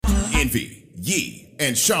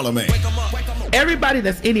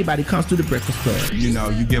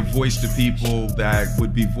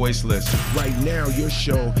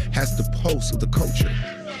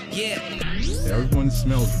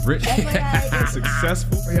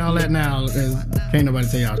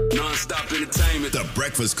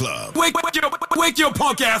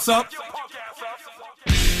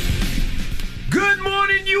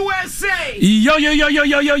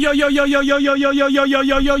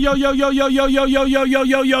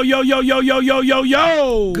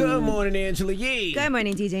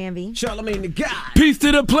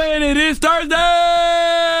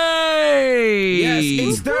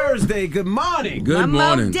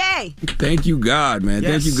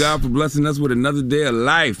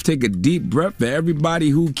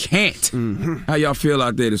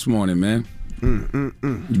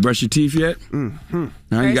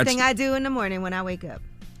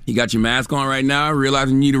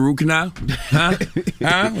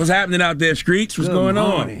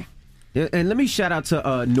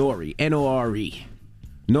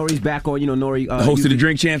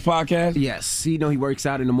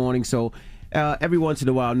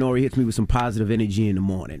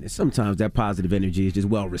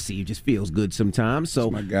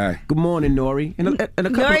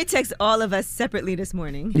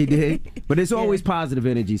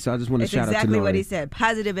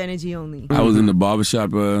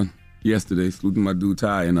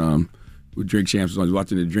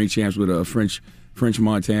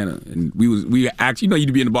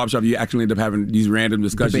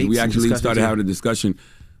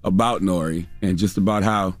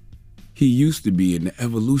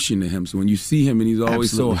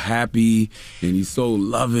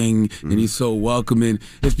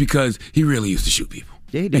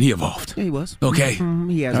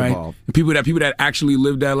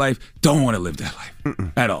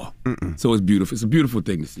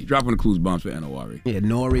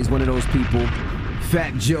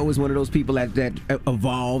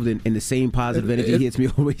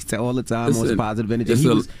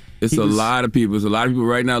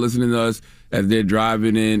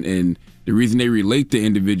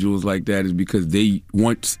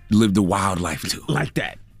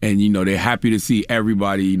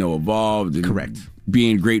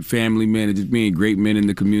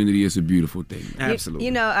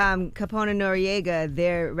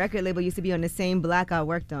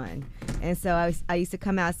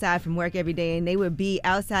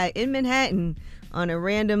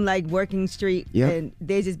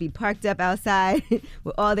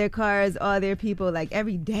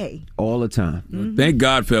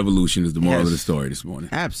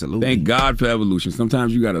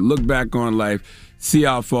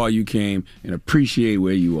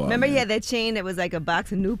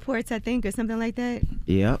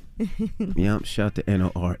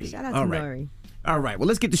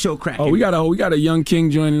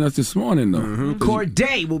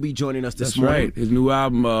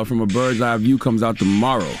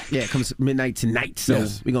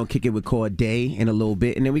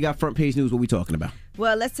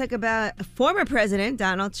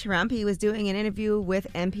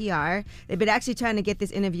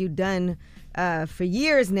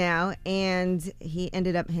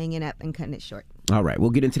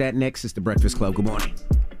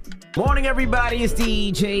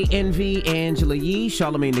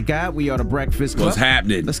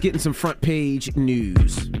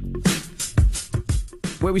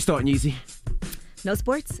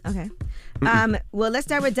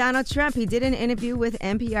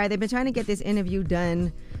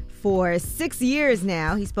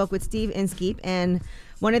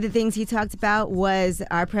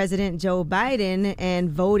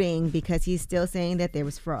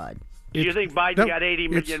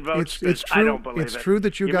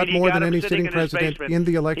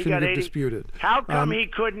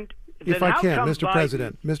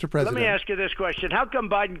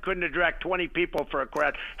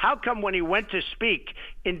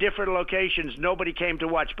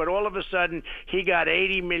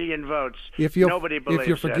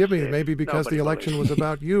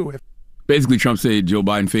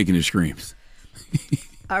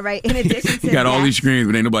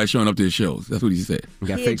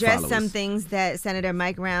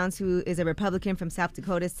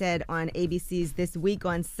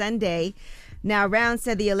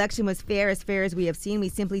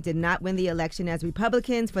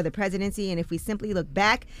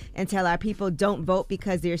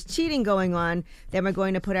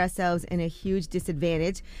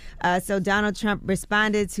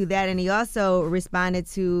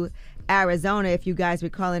Arizona. If you guys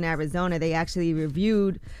recall, in Arizona, they actually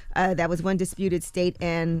reviewed, that was one disputed state,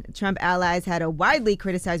 and Trump allies had a widely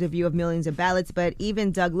criticized review of millions of ballots. But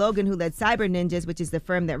even Doug Logan, who led Cyber Ninjas, which is the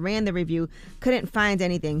firm that ran the review, couldn't find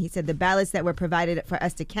anything. He said the ballots that were provided for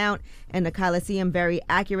us to count in the Coliseum very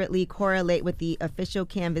accurately correlate with the official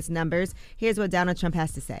canvass numbers. Here's what Donald Trump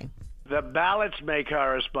has to say. The ballots may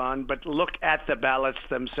correspond, but look at the ballots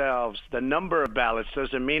themselves. The number of ballots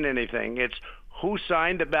doesn't mean anything. It's who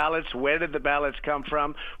signed the ballots, where did the ballots come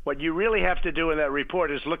from. What you really have to do in that report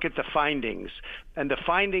is look at the findings, and the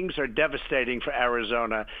findings are devastating for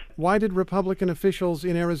Arizona. Why did Republican officials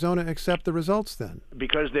in Arizona accept the results then?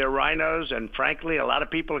 Because they're rhinos, and frankly, a lot of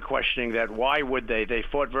people are questioning that. Why would they? They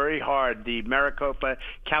fought very hard, the Maricopa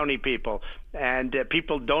County people, and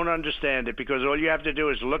people don't understand it because all you have to do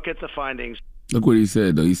is look at the findings. Look what he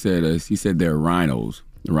said, though. He said they're rhinos.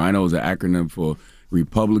 The rhinos are acronym for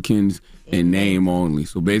Republicans in name only.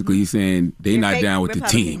 So basically he's saying they're not down with the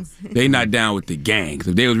team. They not down with the gang.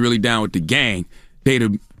 If they was really down with the gang, they'd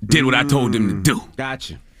have did what I told them to do.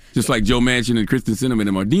 Gotcha. Just like Joe Manchin and Kristen Sinema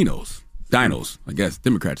and Dinos, I guess,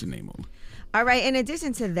 Democrats in name only. All right. In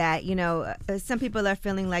addition to that, some people are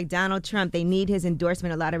feeling like Donald Trump, they need his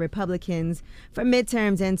endorsement, a lot of Republicans, for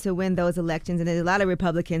midterms and to win those elections. And there's a lot of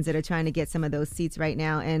Republicans that are trying to get some of those seats right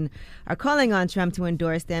now and are calling on Trump to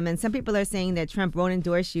endorse them. And some people are saying that Trump won't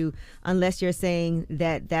endorse you unless you're saying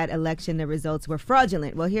that that election, the results were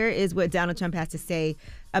fraudulent. Well, here is what Donald Trump has to say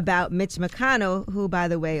about Mitch McConnell, who, by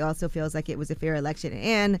the way, also feels like it was a fair election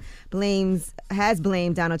and has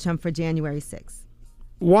blamed Donald Trump for January 6th.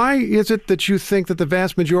 Why is it that you think that the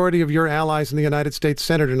vast majority of your allies in the United States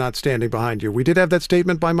Senate are not standing behind you? We did have that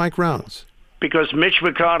statement by Mike Rounds. Because Mitch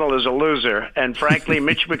McConnell is a loser. And frankly,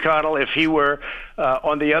 Mitch McConnell, if he were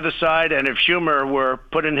on the other side and if Schumer were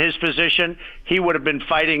put in his position, he would have been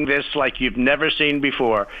fighting this like you've never seen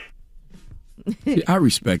before. See, I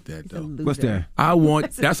respect that, though. What's that?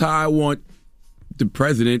 That's how I want the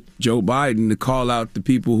president, Joe Biden, to call out the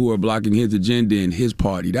people who are blocking his agenda in his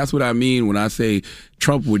party. That's what I mean when I say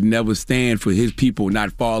Trump would never stand for his people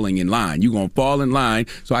not falling in line. You're going to fall in line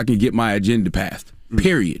so I can get my agenda passed,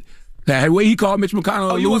 period. The way he called Mitch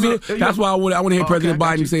McConnell a loser, that's why I want to hear President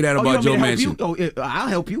Biden say that about Joe Manchin. I'll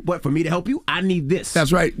help you, but for me to help you, I need this.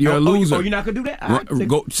 That's right. You're a loser. You're not going to do that?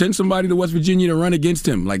 Go send somebody to West Virginia to run against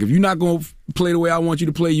him. Like, if you're not going to play the way I want you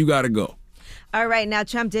to play, you got to go. All right. Now,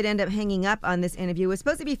 Trump did end up hanging up on this interview. It was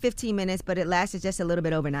supposed to be 15 minutes, but it lasted just a little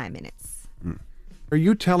bit over 9 minutes. Are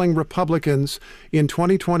you telling Republicans in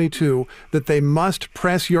 2022 that they must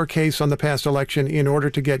press your case on the past election in order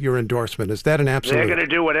to get your endorsement? Is that an absolute? They're going to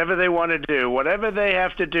do whatever they want to do. Whatever they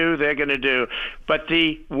have to do, they're going to do. But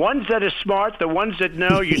the ones that are smart, the ones that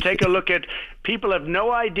know, you take a look at, people have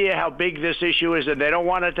no idea how big this issue is, and they don't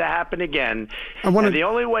want it to happen again. And the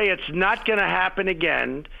only way it's not going to happen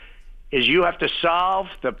again is you have to solve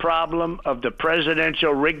the problem of the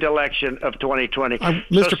presidential rigged election of 2020.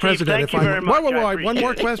 Mr. President, thank you very much. Wait, one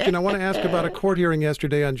more question. I want to ask about a court hearing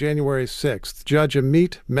yesterday on January 6th. Judge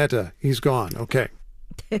Amit Mehta, he's gone. Okay.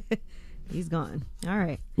 He's gone. All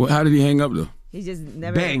right. Well, how did he hang up, though? He just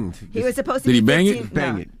never banged. He was supposed to Did be he bang 15, it?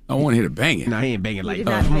 Bang it. I want to hear the banging. No, he ain't banging like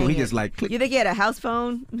that. he just like click. You think he had a house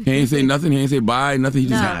phone? He ain't say nothing. He ain't say bye, nothing. He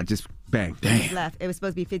just just bang. Damn. Left. It was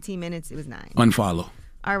supposed to be 15 minutes. It was 9. Unfollow.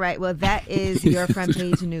 All right. Well, that is your front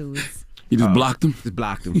page news. You just blocked him? Just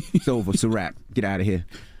blocked him. It's over. It's a wrap. Get out of here.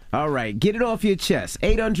 All right. Get it off your chest.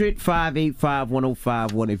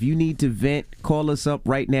 800-585-1051. If you need to vent, call us up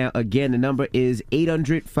right now. Again, the number is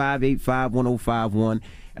 800-585-1051.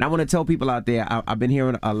 And I want to tell people out there, I've been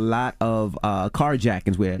hearing a lot of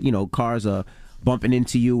carjackings where, cars are bumping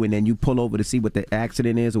into you and then you pull over to see what the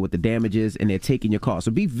accident is or what the damage is, and they're taking your car.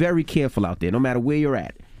 So be very careful out there, no matter where you're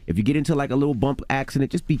at. If you get into like a little bump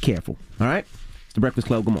accident, just be careful. All right? It's The Breakfast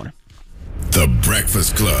Club. Good morning. The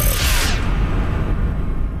Breakfast Club.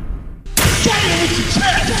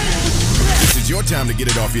 This is your time to get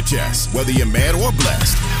it off your chest, whether you're mad or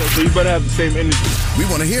blessed. So you better have the same energy. We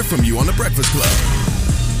want to hear from you on The Breakfast Club.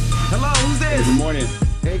 Hello, who's this? Good morning.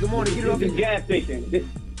 Hey, good morning. Get it off This your gas station. This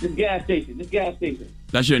gas station.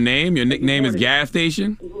 That's your name? Your nickname is Gas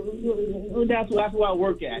Station? That's where I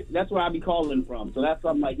work at. That's where I be calling from. So that's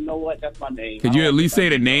why I'm like, you know what? That's my name. Could you at least say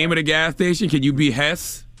the name of the gas station? Could you be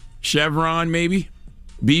Hess? Chevron, maybe?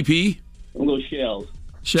 BP? I'm going to go Shells.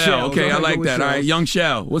 Shell. Okay, I like that. All right, Young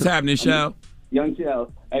Shell. What's happening, Shell? Young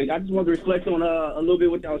Shell. Hey, I just wanted to reflect on a little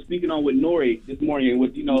bit what I was speaking on with Nori this morning,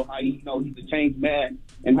 with how he's a changed man,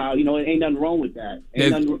 and how it ain't nothing wrong with that.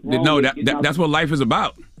 That's what life is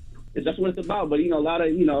about. That's what it's about. But a lot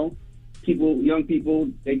of young people,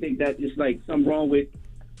 they think that it's like something wrong with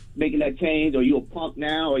making that change, or you a punk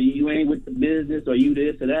now, or you ain't with the business, or you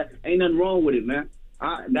this or that. Ain't nothing wrong with it, man.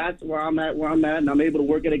 That's where I'm at, and I'm able to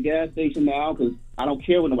work at a gas station now because I don't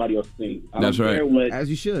care what nobody else thinks. That's right. As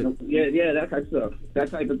you should. Yeah, that type of stuff. That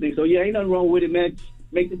type of thing. So, yeah, ain't nothing wrong with it, man.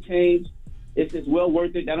 Make the change. It's well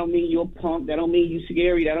worth it. That don't mean you're a punk. That don't mean you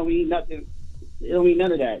scary. That don't mean nothing. It don't mean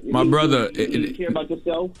none of that. My brother, you care about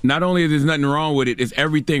yourself. Not only is there nothing wrong with it, it's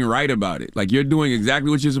everything right about it. Like, you're doing exactly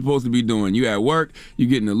what you're supposed to be doing. You at work, you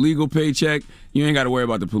getting a legal paycheck. You ain't got to worry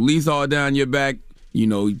about the police all down your back. You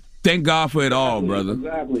know, thank God for it all, brother.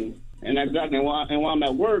 Exactly. And while I'm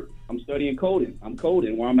at work, I'm studying coding. I'm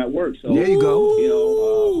coding while I'm at work. So there you go.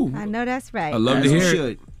 You know, I know that's right. I love to hear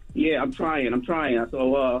it. Yeah, I'm trying.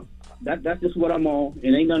 So that's just what I'm on.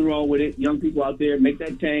 And ain't nothing wrong with it. Young people out there, make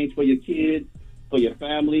that change for your kids, for your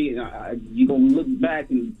family. You're going to look back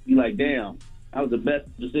and be like, damn, that was the best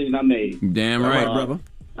decision I made. Damn right, brother.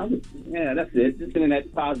 Yeah, that's it. Just sending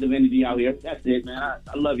that positive energy out here. That's it, man. I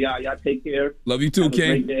love y'all. Y'all take care. Love you too, Have a King.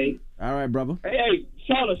 great day. All right, brother. Hey,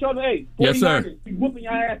 Charlotte, hey. Yes, sir. We whooping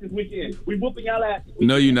y'all ass this weekend. We whooping y'all ass.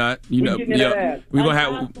 No, you're not. We gonna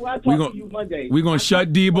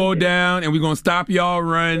shut Debo down, and we're gonna stop y'all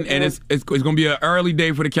run, and it's gonna be an early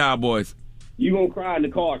day for the Cowboys. You gonna cry in the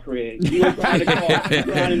car, Craig. You gonna cry in the car. You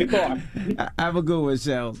crying in the car. Have a good one,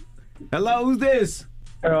 Shell. Hello, who's this?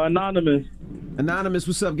 Anonymous. Anonymous,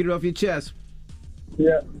 what's up? Get it off your chest.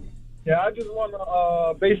 Yeah, I just want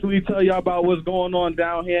to basically tell y'all about what's going on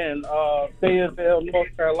down here in Fayetteville,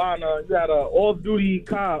 North Carolina. You had an off-duty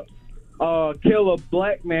cop kill a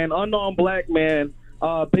black man, unarmed black man,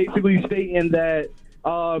 basically stating that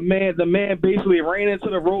the man basically ran into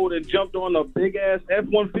the road and jumped on a big-ass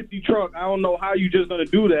F-150 truck. I don't know how you just going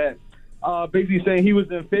to do that. Basically saying he was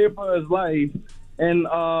in fear for his life. And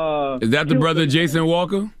is that the brother Jason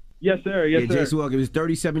Walker? Yes, sir. Yes, sir. Jason Walker is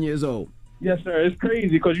 37 years old. Yes, sir. It's crazy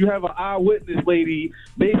because you have an eyewitness lady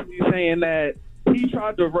basically saying that he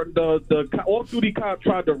tried to run, the off-duty cop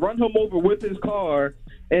tried to run him over with his car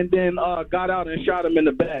and then got out and shot him in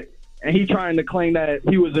the back. And he trying to claim that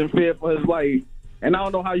he was in fear for his life. And I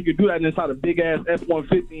don't know how you could do that inside a big-ass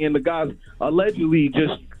F-150 and the guy's allegedly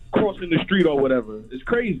just crossing the street or whatever. It's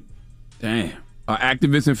crazy. Damn. Are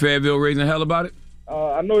activists in Fayetteville raising hell about it?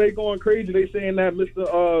 I know they going crazy. They saying that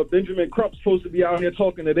Mr. Benjamin Crump's supposed to be out here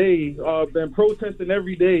talking today. Been protesting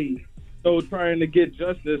every day, so trying to get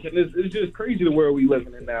justice. And it's just crazy the world we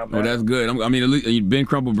living in now, man. Oh, that's good. I mean, at least Ben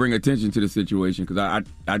Crump will bring attention to the situation because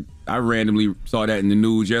I randomly saw that in the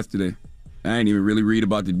news yesterday. I didn't even really read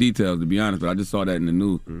about the details, to be honest, but I just saw that in the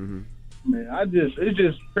news. Mm-hmm. Man, it's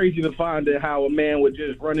just crazy to find that how a man would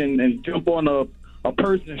just run in and jump on a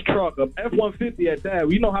person's truck, a F-150 at that.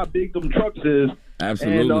 We know how big them trucks is.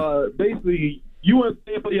 Absolutely. And basically, you were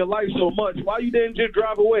there for your life so much. Why you didn't just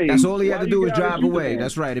drive away? That's all he had to do was drive away.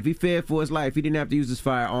 That's right. If he feared for his life, he didn't have to use his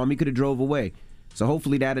firearm. He could have drove away. So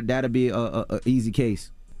hopefully that'll be a easy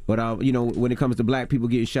case. But when it comes to black people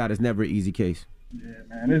getting shot, it's never an easy case. Yeah,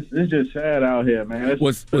 man, it's just sad out here, man.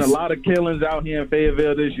 There's been a lot of killings out here in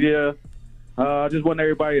Fayetteville this year. I just want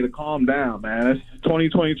everybody to calm down, man. It's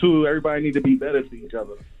 2022. Everybody needs to be better to each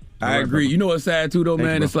other. I agree. You know what's sad too, though,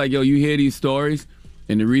 man? It's like, you hear these stories,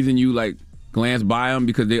 and the reason you glance by them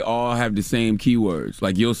because they all have the same keywords.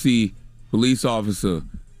 Like you'll see police officer,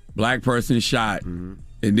 black person shot, and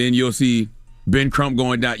then you'll see Ben Crump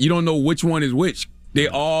going down. You don't know which one is which. They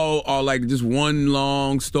all are like just one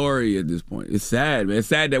long story at this point. It's sad, man. It's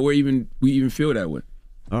sad that we even feel that way.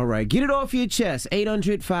 All right, get it off your chest.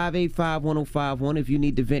 800-585-1051. If you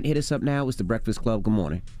need to vent, hit us up now. It's The Breakfast Club. Good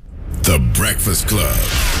morning. The Breakfast Club.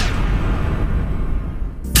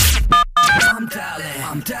 I'm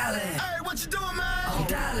dialing. Hey, what you doing, man? I'm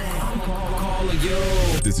dialing. I'm calling you.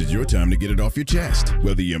 This is your time to get it off your chest,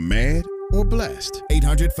 whether you're mad or blessed.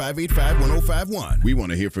 800-585-1051. We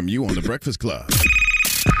want to hear from you on The Breakfast Club.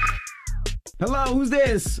 Hello, who's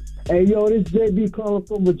this? Hey, yo, this JB calling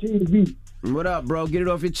from Virginia Beach. What up, bro? Get it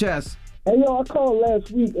off your chest. Hey, yo, I called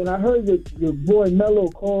last week, and I heard that your boy Mello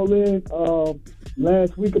called in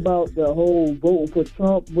last week about the whole voting for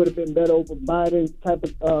Trump would have been better over Biden type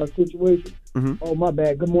of situation. Mm-hmm. Oh, my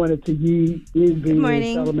bad. Good morning to ye. Good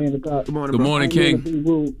morning. Good morning, Good morning, King.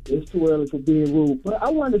 It's too early for being rude. But I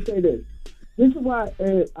wanted to say this. This is why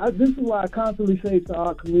I constantly say to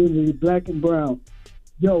our community, black and brown,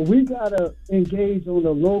 yo, we got to engage on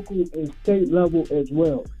the local and state level as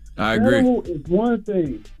well. I agree. Federal is one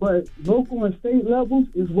thing, but local and state levels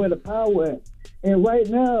is where the power is. And right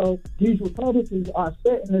now, these Republicans are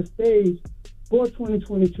setting the stage for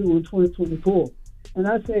 2022 and 2024. And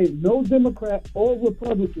I say no Democrat or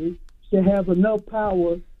Republican should have enough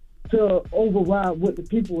power to override what the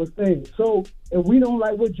people are saying. So if we don't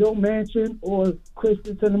like what Joe Manchin or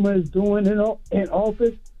Kristen Sinema is doing in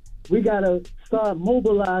office, we got to start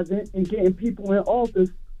mobilizing and getting people in office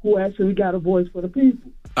who actually got a voice for the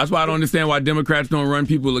people. That's why I don't understand why Democrats don't run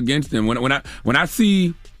people against them. When I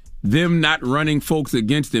see them not running folks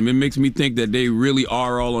against them, it makes me think that they really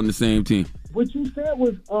are all on the same team. What you said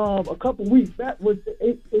was a couple weeks back was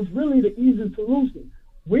it's really the easy solution.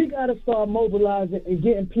 We got to start mobilizing and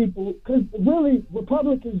getting people, because really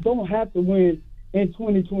Republicans don't have to win in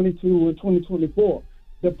 2022 or 2024.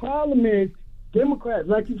 The problem is Democrats,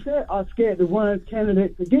 like you said, are scared to run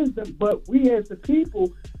candidates against them, but we as the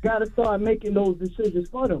people got to start making those decisions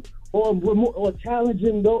for them, or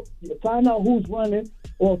challenging those, find out who's running,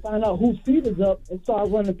 or find out whose seat is up and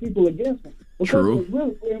start running people against them. Because True.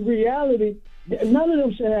 Really, in reality, none of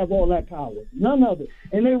them should have all that power. None of it.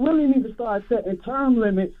 And they really need to start setting term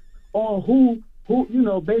limits on who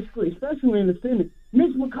basically, especially in the Senate.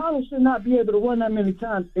 Mitch McConnell should not be able to run that many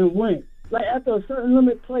times and win. Like, after a certain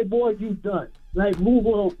limit, Playboy, you've done. Like, move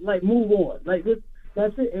on. Like,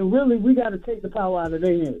 that's it. And really, we got to take the power out of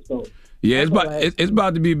their hands. So. Yeah, it's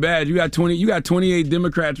about to be bad. You got 28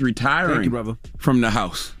 Democrats retiring. Thank you, brother. From the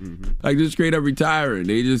House. Mm-hmm. Like, just straight up retiring.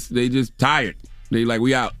 They just tired. They like,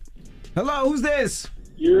 we out. Hello, who's this?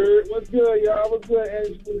 What's good, y'all? What's good,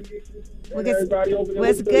 everybody over there?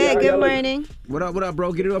 What's good? Good morning. What up,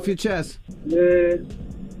 bro? Get it off your chest. Yeah,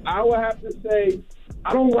 I would have to say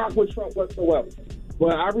I don't rock with Trump whatsoever.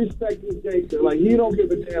 But I respect his gangster. Like, he don't give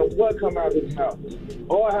a damn what come out of his mouth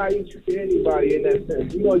or how he treats anybody in that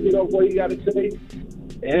sense. He gonna get off what he got to say,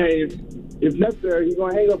 and if necessary, he's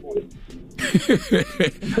gonna hang up on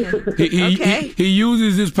it. He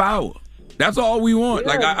uses his power. That's all we want.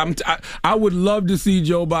 Yeah. Like I would love to see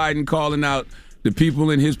Joe Biden calling out the people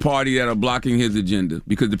in his party that are blocking his agenda,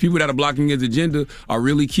 because the people that are blocking his agenda are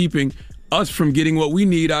really keeping us from getting what we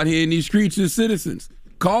need out here in these streets as citizens.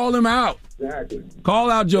 Call him out. Exactly. Call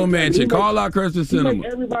out Joe Manchin. Call out Kirsten Sinema. He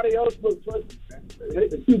make everybody else look.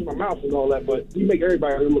 Excuse my mouth and all that, but he make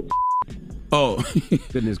everybody look. Oh,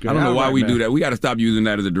 goodness gracious! I don't know why we do that. We got to stop using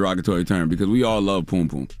that as a derogatory term, because we all love poom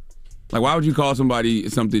poom. Like, why would you call somebody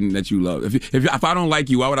something that you love? If I don't like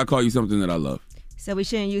you, why would I call you something that I love? So we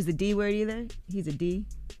shouldn't use the D word either? He's a D?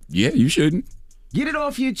 Yeah, you shouldn't. Get it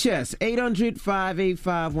off your chest.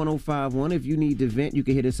 800-585-1051. If you need to vent, you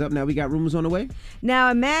can hit us up. Now we got rumors on the way.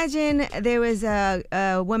 Now imagine there was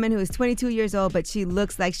a woman who is 22 years old, but she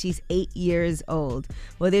looks like she's 8 years old.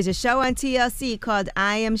 Well, there's a show on TLC called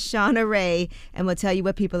I Am Shauna Ray, and we'll tell you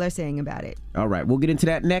what people are saying about it. All right, we'll get into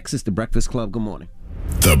that next. It's The Breakfast Club. Good morning.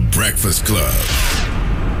 The Breakfast Club.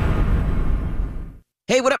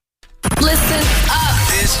 Hey, what up? Listen up.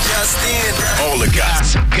 This just in. All the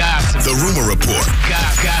gossip. The Rumor Report.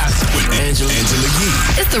 Gossip. With Angela Yee.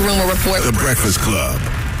 It's the Rumor Report. The Breakfast Club.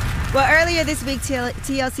 Well, earlier this week,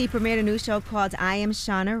 TLC premiered a new show called I Am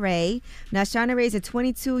Shauna Ray. Now, Shauna Ray is a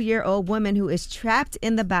 22-year-old woman who is trapped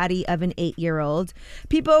in the body of an 8-year-old.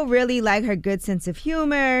 People really like her good sense of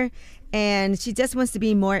humor, and she just wants to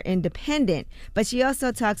be more independent. But she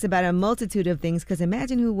also talks about a multitude of things, because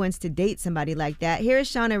imagine who wants to date somebody like that. Here is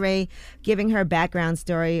Shauna Ray giving her background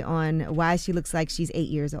story on why she looks like she's 8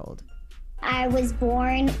 years old. I was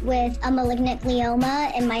born with a malignant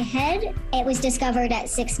glioma in my head. It was discovered at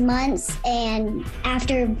 6 months, and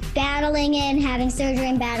after battling it, having surgery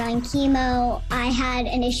and battling chemo, I had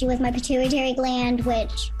an issue with my pituitary gland,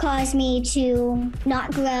 which caused me to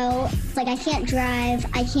not grow. It's like I can't drive,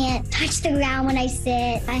 I can't touch the ground when I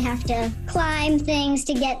sit, I have to climb things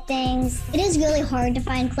to get things. It is really hard to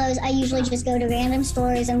find clothes. I usually just go to random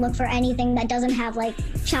stores and look for anything that doesn't have like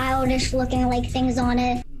childish looking like things on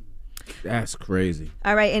it. That's crazy.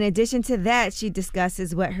 All right. In addition to that, she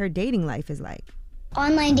discusses what her dating life is like.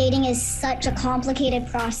 Online dating is such a complicated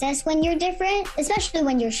process when you're different, especially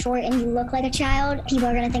when you're short and you look like a child. People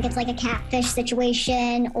are going to think it's like a catfish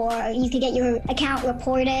situation, or you could get your account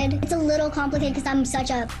reported. It's a little complicated because I'm such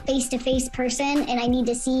a face-to-face person, and I need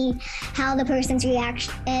to see how the person's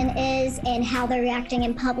reaction is and how they're reacting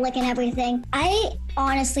in public and everything. I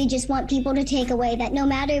honestly just want people to take away that no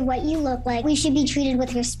matter what you look like, we should be treated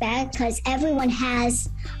with respect, because everyone has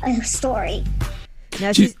a story.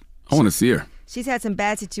 Now I want to see her. She's had some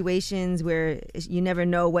bad situations where you never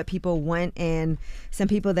know what people want, and some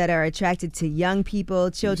people that are attracted to young people,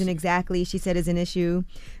 children exactly, she said is an issue.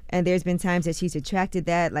 And there's been times that she's attracted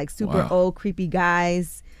that, like super old, creepy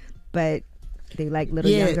guys, but they like little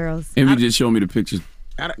young girls. And just show me the pictures.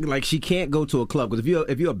 Like, she can't go to a club, because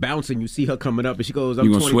if you're a bouncer and you see her coming up and she goes, I'm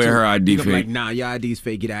 22, you gonna swear her ID fake? Like, nah, your ID's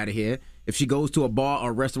fake, get out of here. If she goes to a bar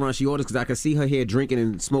or restaurant, she orders, because I can see her here drinking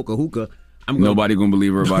and smoke a hookah. Nobody gonna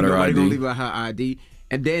believe her about her nobody ID. gonna believe her ID.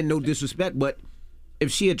 And then, no disrespect, but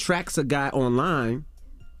if she attracts a guy online,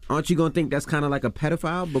 aren't you gonna think that's kind of like a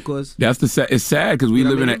pedophile? Because That's it's sad because we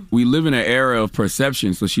live in an era of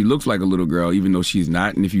perception. So she looks like a little girl, even though she's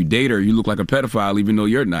not. And if you date her, you look like a pedophile, even though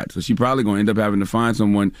you're not. So she probably gonna end up having to find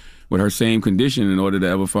someone with her same condition in order to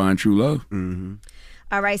ever find true love. Mm-hmm.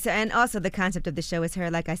 All right. So, and also the concept of the show is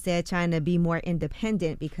her, like I said, trying to be more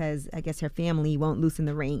independent because I guess her family won't loosen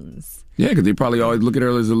the reins. Yeah, because they probably always look at her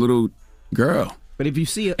as a little girl. But if you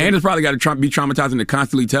see her, and it's probably got to be traumatizing to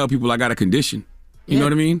constantly tell people I got a condition. You know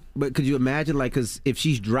what I mean? But could you imagine, like, because if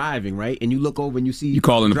she's driving, right, and you look over and you see... You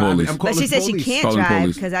calling the police. But she said she can't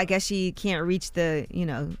drive because I guess she can't reach the,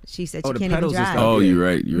 she said she can't even drive. Oh, you're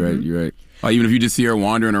right. You're right. Oh, even if you just see her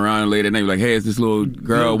wandering around late at night, you're like, hey, it's this little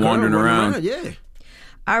girl wandering around. Yeah.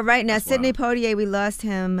 All right, now Sidney Poitier, we lost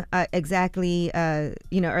him exactly,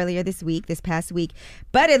 earlier this past week.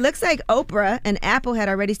 But it looks like Oprah and Apple had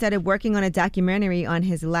already started working on a documentary on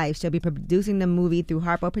his life. She'll be producing the movie through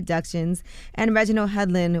Harpo Productions, and Reginald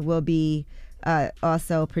Hudlin will be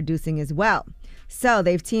also producing as well. So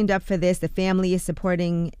they've teamed up for this. The family is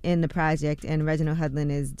supporting in the project, and Reginald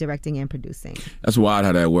Hudlin is directing and producing. That's wild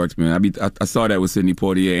how that works, man. I saw that with Sidney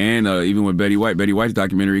Poitier, and even with Betty White. Betty White's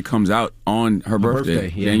documentary comes out on her birthday,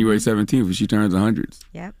 January 17th, when she turns 100.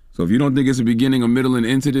 Yep. So if you don't think it's a beginning, a middle, and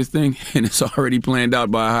end to this thing, and it's already planned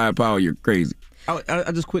out by a higher power, you're crazy.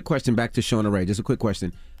 Just quick question back to Shauna Ray. Just a quick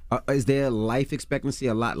question. Is their life expectancy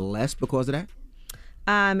a lot less because of that?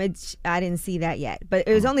 I didn't see that yet, but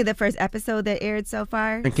it was only the first episode that aired so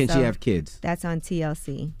far. And can she have kids? That's on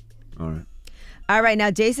TLC. All right.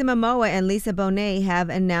 Now Jason Momoa and Lisa Bonet have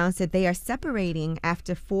announced that they are separating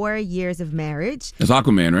after 4 years of marriage. That's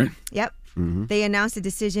Aquaman, right? Yep. Mm-hmm. They announced a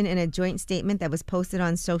decision in a joint statement that was posted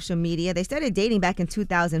on social media. They started dating back in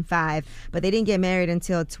 2005, but they didn't get married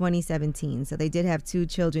until 2017. So they did have 2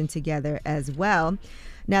 children together as well.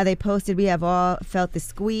 Now they posted, we have all felt the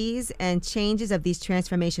squeeze and changes of these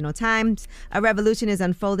transformational times. A revolution is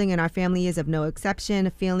unfolding and our family is of no exception,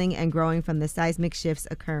 feeling and growing from the seismic shifts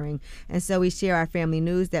occurring. And so we share our family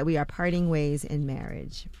news that we are parting ways in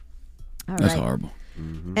marriage. That's horrible.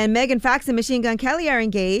 Mm-hmm. And Megan Fox and Machine Gun Kelly are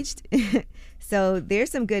engaged. So there's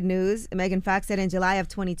some good news. Megan Fox said in July of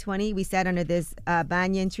 2020, we sat under this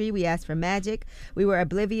banyan tree. We asked for magic. We were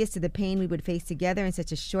oblivious to the pain we would face together in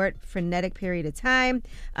such a short, frenetic period of time,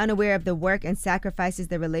 unaware of the work and sacrifices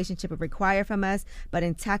the relationship would require from us, but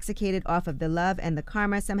intoxicated off of the love and the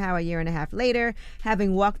karma. Somehow a year and a half later,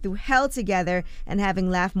 having walked through hell together and having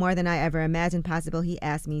laughed more than I ever imagined possible, he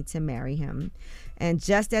asked me to marry him. And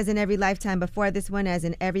just as in every lifetime before this one, as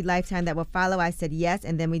in every lifetime that will follow, I said yes,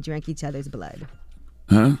 and then we drank each other's blood.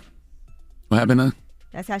 Huh? What happened now?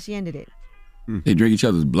 That's how she ended it. They drink each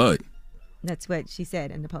other's blood. That's what she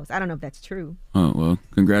said in the post. I don't know if that's true. Oh, well,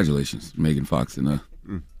 congratulations, Megan Fox and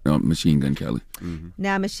Machine Gun Kelly. Mm-hmm.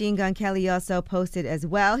 Now, Machine Gun Kelly also posted as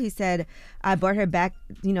well. He said, I brought her back,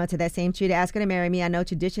 to that same tree to ask her to marry me. I know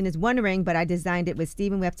tradition is 1 ring, but I designed it with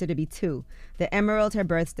Stephen Webster to be 2. The emerald, her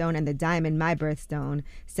birthstone, and the diamond, my birthstone,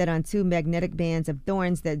 set on 2 magnetic bands of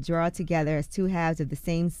thorns that draw together as 2 halves of the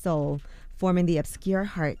same soul, forming the obscure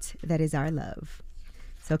heart that is our love.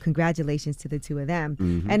 So congratulations to the 2 of them.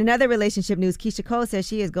 Mm-hmm. And another relationship news, Keisha Cole says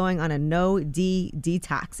she is going on a no-D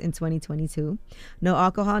detox in 2022. No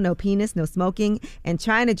alcohol, no penis, no smoking, and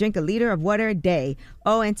trying to drink a liter of water a day.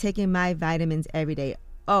 Oh, and taking my vitamins every day.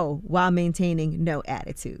 Oh, while maintaining no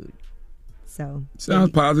attitude. So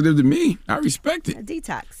sounds positive to me. I respect it. A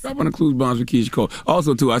detox. Drop on the clues bombs with Keisha Cole.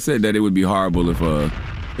 Also, too, I said that it would be horrible if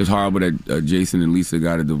it's horrible that Jason and Lisa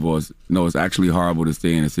got a divorce. No, it's actually horrible to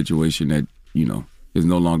stay in a situation that, is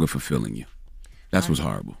no longer fulfilling you. That's what's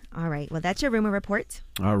horrible. All right. Well, that's your rumor report.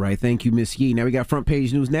 All right. Thank you, Miss Yee. Now we got front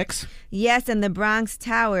page news next. Yes, and the Bronx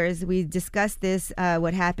Towers. We discussed this,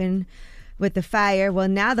 what happened with the fire. Well,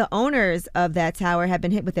 now the owners of that tower have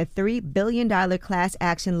been hit with a $3 billion class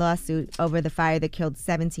action lawsuit over the fire that killed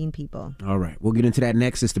 17 people. All right. We'll get into that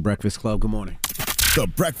next. It's The Breakfast Club. Good morning. The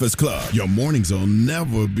Breakfast Club. Your mornings will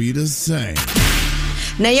never be the same.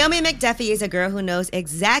 Naomi McDuffie is a girl who knows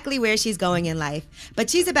exactly where she's going in life, but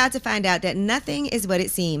she's about to find out that nothing is what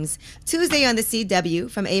it seems. Tuesday on the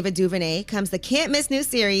CW from Ava DuVernay comes the can't-miss new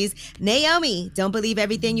series, Naomi. Don't believe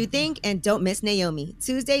everything you think and don't miss Naomi.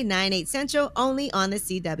 Tuesday, 9/8 Central, only on the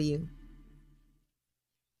CW.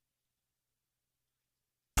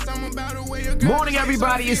 Morning,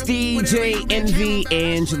 everybody. It's DJ Envy,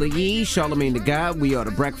 Angela Yee, Charlamagne the God. We are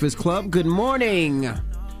The Breakfast Club. Good morning.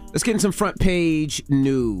 Let's get in some front page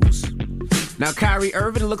news. Now, Kyrie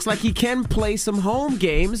Irving looks like he can play some home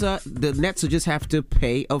games. The Nets will just have to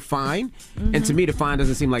pay a fine. And to me, the fine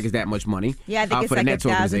doesn't seem like it's that much money. Yeah, I think it's for like the Nets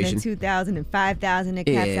 1,000 organization. and 2,000 and 5,000 it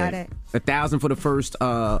caps out at. 1,000 for the first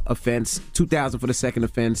offense, 2,000 for the second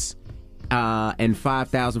offense, and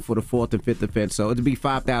 5,000 for the fourth and fifth offense. So it'd be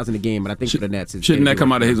 5,000 a game, but I think for the Nets, shouldn't that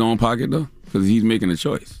come out of his own pocket though? Because he's making a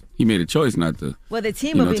choice. He made a choice not to. Well, the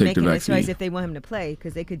team will be take making the a choice vaccine. if they want him to play,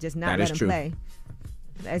 because they could just not That let is him true. play,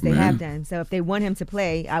 as they have done. So if they want him to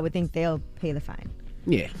play, I would think they'll pay the fine.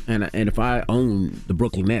 Yeah, and if I own the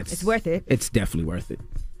Brooklyn Nets, It's worth it. It's definitely worth it.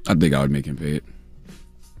 I think I would make him pay it.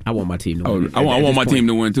 I want my team to win. I want my team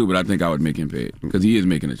to win too, but I think I would make him pay it because he is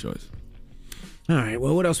making a choice. All right.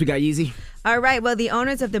 Well, what else we got, Yeezy? All right. Well, the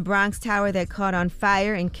owners of the Bronx Tower that caught on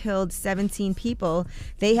fire and killed 17 people,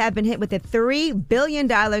 they have been hit with a $3 billion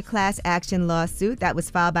class action lawsuit that was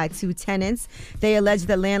filed by 2 tenants. They allege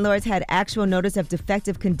the landlords had actual notice of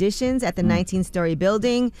defective conditions at the 19-story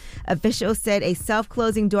building. Officials said a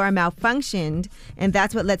self-closing door malfunctioned, and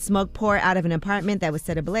that's what let smoke pour out of an apartment that was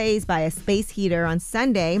set ablaze by a space heater on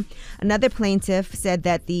Sunday. Another plaintiff said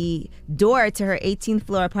that the door to her 18th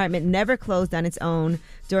floor apartment never closed on its own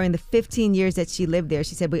during the 15 years that she lived there.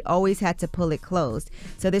 She said, we always had to pull it closed.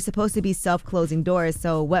 So they're supposed to be self-closing doors.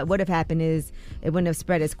 So what would have happened is it wouldn't have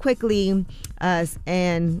spread as quickly,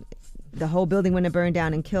 and the whole building wouldn't have burned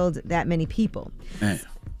down and killed that many people. Man.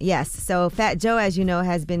 Yes. So Fat Joe, as you know,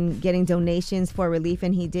 has been getting donations for relief,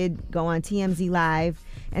 and he did go on TMZ Live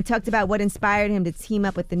and talked about what inspired him to team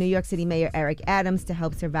up with the New York City Mayor Eric Adams to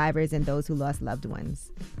help survivors and those who lost loved ones.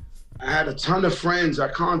 I had a ton of friends I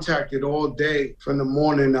contacted all day from the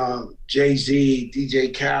morning. Jay-Z,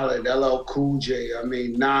 DJ Khaled, LL Cool J,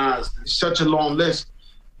 Nas. It's such a long list.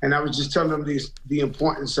 And I was just telling them the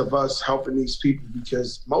importance of us helping these people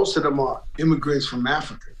because most of them are immigrants from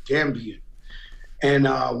Africa, Gambian. And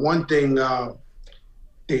one thing,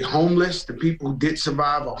 they're homeless. The people who did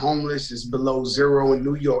survive are homeless. It's below zero in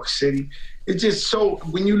New York City. It's just so,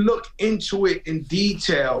 when you look into it in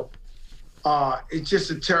detail, it's just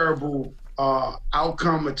a terrible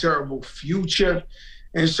outcome, a terrible future.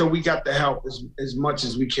 And so we got to help as much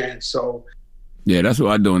as we can. So, yeah, that's what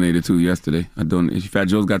I donated to yesterday. Fat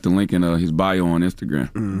Joe's got the link in his bio on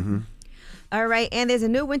Instagram. Mm-hmm. All right, and there's a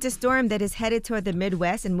new winter storm that is headed toward the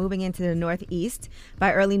Midwest and moving into the Northeast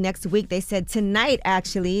by early next week. They said tonight,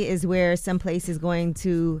 actually, is where some place is going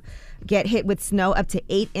to get hit with snow up to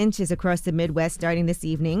 8 inches across the Midwest starting this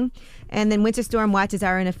evening. And then winter storm watches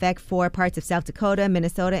are in effect for parts of South Dakota,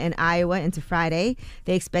 Minnesota, and Iowa into Friday.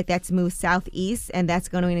 They expect that to move southeast, and that's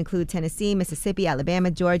going to include Tennessee, Mississippi, Alabama,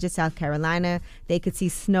 Georgia, South Carolina. They could see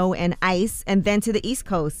snow and ice, and then to the East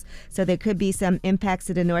Coast. So there could be some impacts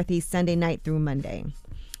to the Northeast Sunday night through Monday.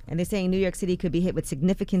 And they're saying New York City could be hit with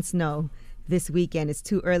significant snow this weekend. It's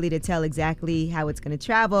too early to tell exactly how it's going to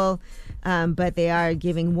travel, but they are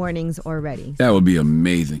giving warnings already. That would be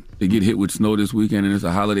amazing. They get hit with snow this weekend, and it's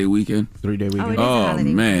a holiday weekend. 3-day weekend. Oh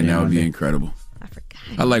man, that would be incredible. I forgot.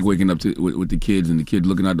 I like waking up with the kids and the kids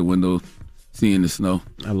looking out the window, seeing the snow.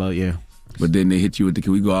 I love you. But then they hit you with the,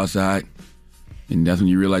 can we go outside? And that's when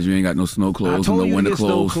you realize you ain't got no snow clothes and no winter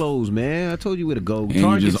clothes. Snow clothes, man. I told you where to go. And you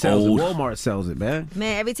Target just sells old. it. Walmart sells it, man.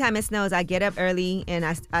 Man, every time it snows, I get up early and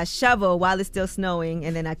I shovel while it's still snowing,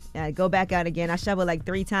 and then I go back out again. I shovel like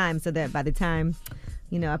 3 times so that by the time,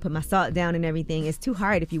 I put my salt down and everything, it's too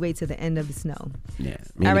hard if you wait till the end of the snow. Yeah,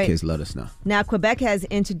 me and the kids love the snow. Now, Quebec has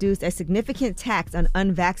introduced a significant tax on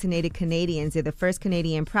unvaccinated Canadians. They're the first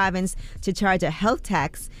Canadian province to charge a health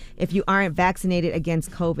tax if you aren't vaccinated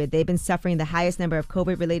against COVID. They've been suffering the highest number of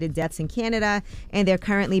COVID-related deaths in Canada, and they're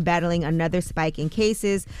currently battling another spike in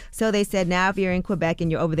cases. So they said now if you're in Quebec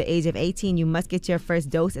and you're over the age of 18, you must get your first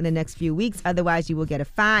dose in the next few weeks. Otherwise, you will get a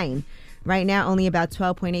fine. Right now, only about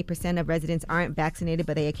 12.8% of residents aren't vaccinated,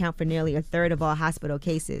 but they account for nearly a third of all hospital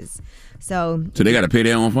cases. So they got to pay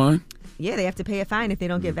their own fine? Yeah, they have to pay a fine if they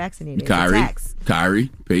don't get vaccinated. It's a tax.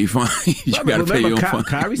 Kyrie, pay your fine. You got to pay your own fine.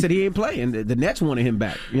 Kyrie said he ain't playing. The Nets wanted him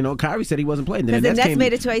back. Kyrie said he wasn't playing. Because the Nets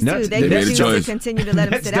made a choice, too. They choose to continue to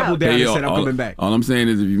let him sit out. Down and said, I'm coming back. All I'm saying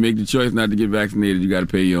is if you make the choice not to get vaccinated, you got to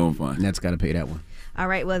pay your own fine. Nets got to pay that one. All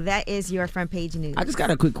right, well, that is your front page news. I just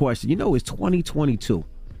got a quick question. It's 2022.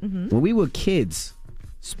 Mm-hmm. When we were kids,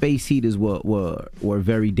 space heaters were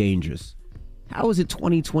very dangerous. How is it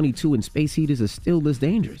 2022 and space heaters are still this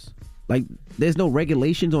dangerous? Like, there's no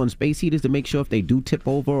regulations on space heaters to make sure if they do tip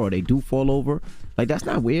over or they do fall over. Like, that's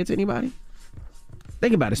not weird to anybody.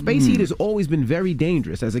 Think about it. Space heaters always been very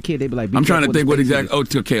dangerous. As a kid, they'd be like, I'm trying to think what exactly. Oh,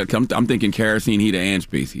 okay. I'm thinking kerosene heater and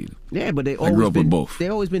space heater. Yeah, but they I grew up with both. They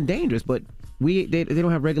always been dangerous, but they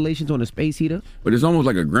don't have regulations on a space heater. But it's almost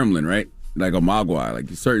like a gremlin, right? like a Mogwai. Like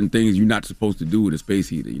certain things you're not supposed to do with a space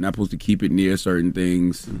heater. You're not supposed to keep it near certain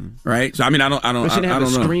things, right? So I mean, I don't Shouldn't have a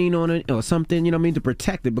know. screen on it or something, you know what I mean, to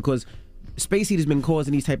protect it, because space heat has been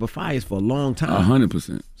causing these type of fires for a long time.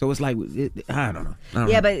 100%. So it's like, I don't know.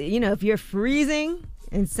 But if you're freezing,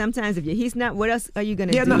 and sometimes if your heat's not, what else are you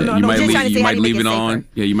gonna do? You might leave it on.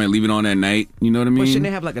 Yeah, you might leave it on at night. You know what I mean? But shouldn't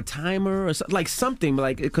they have like a timer or something,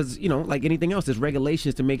 like, because like anything else, there's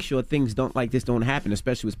regulations to make sure things don't like this don't happen,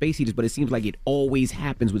 especially with space heaters. But it seems like it always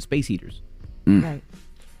happens with space heaters. Right.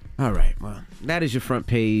 All right. Well, that is your front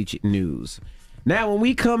page news. Now, when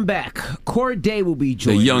we come back, Cordae will be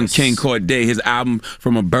joining The young us. King Cordae, his album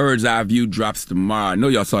From a Bird's Eye View drops tomorrow. I know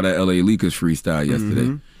y'all saw that LA Lakers freestyle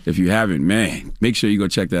yesterday. If you haven't, man, make sure you go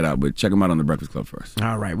check that out. But check him out on The Breakfast Club first.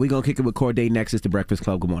 All right, we're going to kick it with Cordae next. It's The Breakfast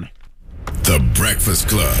Club. Good morning. The Breakfast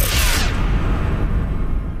Club.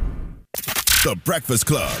 The Breakfast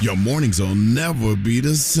Club. Your mornings will never be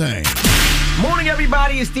the same. Morning,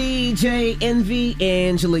 everybody. It's DJ Envy,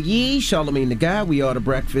 Angela Yee, Charlamagne the Guy. We are The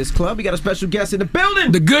Breakfast Club. We got a special guest in the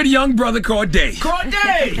building. The good young brother Cordae.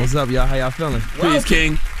 Cordae! What's up, y'all? How y'all feeling? Peace,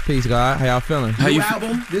 King. Peace, God. How y'all feeling? New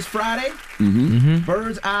album this Friday.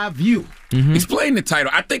 Bird's Eye View. Explain the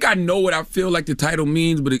title. I think I know what I feel like the title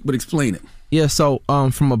means, but explain it. Yeah, so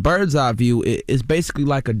from a bird's eye view, it's basically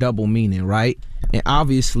like a double meaning, right? And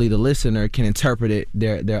obviously the listener can interpret it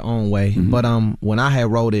their own way. But when I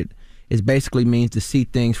had wrote it, it basically means to see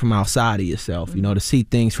things from outside of yourself, to see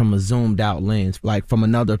things from a zoomed out lens, like from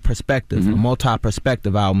another perspective, a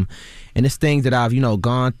multi-perspective album. And it's things that I've,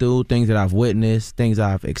 gone through, things that I've witnessed, things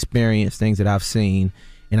I've experienced, things that I've seen.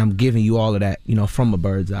 And I'm giving you all of that, from a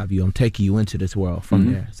bird's eye view. I'm taking you into this world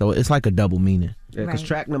from there. So it's like a double meaning. Yeah, because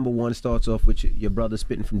track number 1 starts off with your brother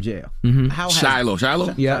spitting from jail. Shiloh.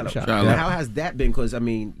 Yeah, Shiloh. Now, how has that been? Because,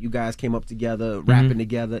 you guys came up together, rapping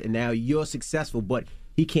together, and now you're successful, but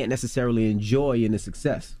he can't necessarily enjoy in the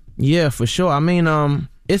success. Yeah, for sure.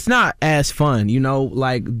 It's not as fun,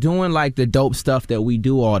 like doing like the dope stuff that we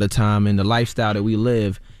do all the time and the lifestyle that we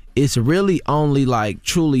live. It's really only like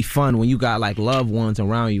truly fun when you got like loved ones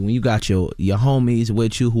around you, when you got your homies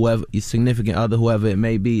with you, whoever, your significant other, whoever it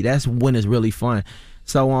may be. That's when it's really fun.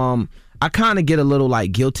 So I kind of get a little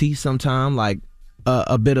like guilty sometimes, like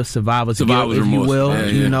a bit of survivor's guilt, if you will,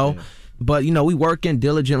 Yeah. But we working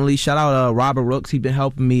diligently. Shout out Robert Rooks. He been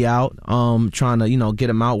helping me out, trying to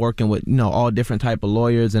get him out, working with all different type of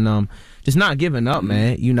lawyers, and just not giving up,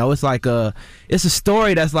 man. It's like it's a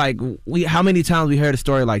story that's like how many times we heard a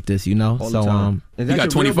story like this, All the time. You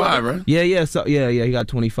got 25, right? Yeah. So yeah, he got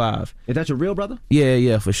 25. Is that your real brother?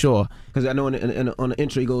 Yeah, for sure. Because I know on the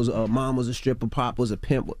intro he goes, "Mom was a stripper, Pop was a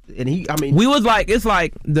pimp," and we was like, it's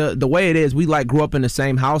like the way it is. We like grew up in the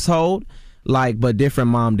same household. Like, but different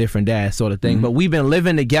mom, different dad sort of thing. But we've been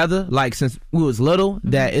living together like since we was little.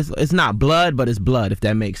 That it's not blood, but it's blood, if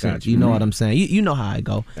that makes sense. You know what I'm saying? You know how I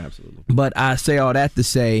go. Absolutely. But I say all that to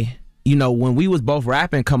say, when we was both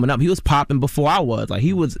rapping coming up, he was popping before I was. Like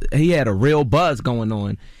he had a real buzz going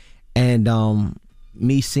on, and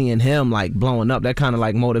me seeing him like blowing up, that kind of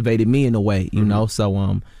like motivated me in a way, you know.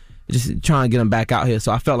 So just trying to get him back out here.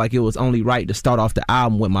 So I felt like it was only right to start off the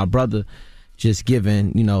album with my brother. Just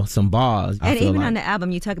giving, some bars. And even on the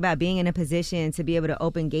album, you talk about being in a position to be able to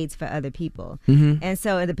open gates for other people. And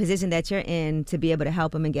so in the position that you're in, to be able to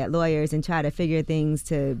help him and get lawyers and try to figure things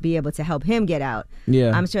to be able to help him get out.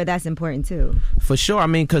 Yeah. I'm sure that's important too. For sure.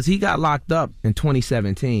 Because he got locked up in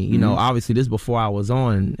 2017. Obviously this before I was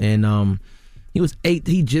on. And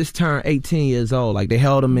he just turned 18 years old. Like they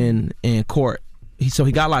held him in court. So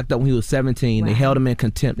he got locked up when he was 17. Wow. They held him in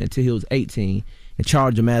contempt until he was 18. And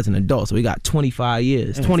charged him as an adult. So he got 25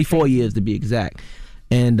 years, 24 years to be exact.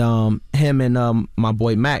 And him and my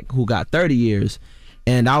boy Mac, who got 30 years.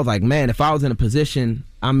 And I was like, man, if I was in a position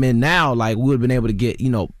I'm in now, like we would have been able to get,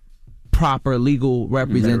 proper legal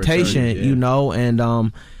representation,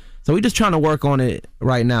 and so we just trying to work on it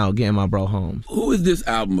right now, getting my bro home. Who is this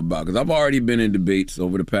album about? Because I've already been in debates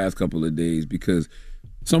over the past couple of days because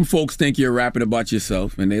some folks think you're rapping about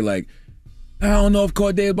yourself and they like, I don't know if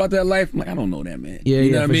Cordae about that life. I'm like, I don't know that, man. Yeah,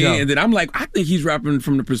 you know what I mean? Sure. And then I'm like, I think he's rapping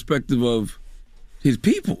from the perspective of his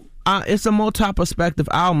people. It's a multi-perspective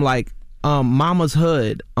album, like Mama's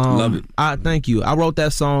Hood. Love it. Thank you. I wrote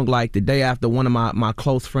that song like the day after one of my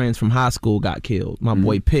close friends from high school got killed, my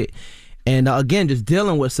boy Pitt. And again, just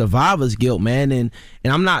dealing with survivor's guilt, man. And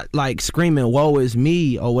I'm not like screaming, woe is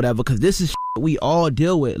me or whatever, because this is shit we all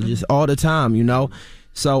deal with just all the time,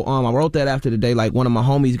 So I wrote that after the day like one of my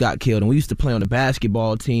homies got killed, and we used to play on the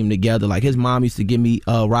basketball team together. Like his mom used to give me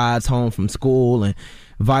rides home from school and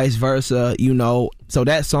vice versa, So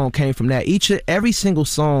that song came from that. Every single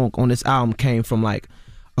song on this album came from like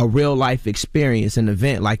a real life experience, an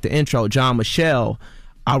event. Like the intro, John Michelle,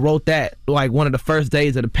 I wrote that like one of the first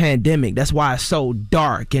days of the pandemic. That's why it's so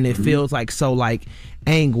dark and it feels like so like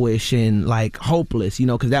anguish and like hopeless, you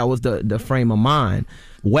know, because that was the frame of mind.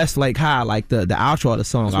 Westlake High, like the outro of the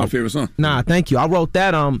song. That's my favorite song. Nah, thank you. I wrote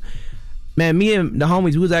that. Man, me and the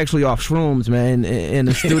homies, we was actually off shrooms, man, in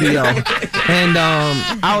the studio, and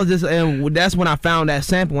I was just, and that's when I found that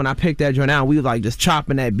sample. When I picked that joint out, we was like just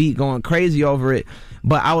chopping that beat, going crazy over it.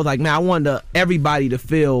 But I was like, man, I wanted everybody to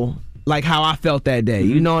feel like how I felt that day.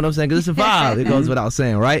 You know what I'm saying? Because it's a vibe. It goes without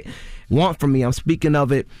saying, right? Want from me. I'm speaking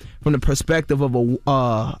of it from the perspective of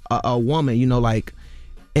a woman. You know, like.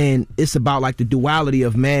 And it's about like the duality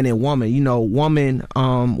of man and woman. You know, woman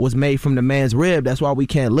was made from the man's rib. That's why we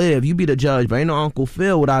can't live. You be the judge, but ain't no Uncle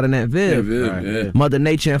Phil without an Aunt Viv. Yeah. Mother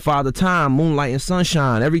Nature and Father Time, moonlight and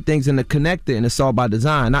sunshine. Everything's interconnected, and it's all by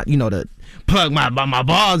design. Not, you know, to plug my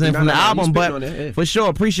bars in from the album, but for sure,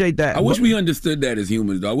 appreciate that. I wish we understood that as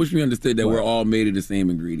humans, though. I wish we understood that we're all made of the same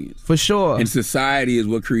ingredients. For sure. And society is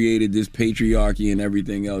what created this patriarchy and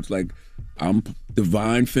everything else. Like, I'm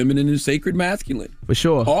divine feminine and sacred masculine. For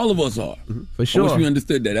sure. All of us are. For sure. I wish we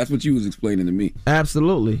understood that. That's what you was explaining to me.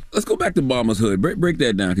 Absolutely. Let's go back to Mama's Hood. Break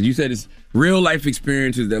that down, because you said it's real life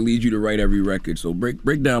experiences that lead you to write every record. So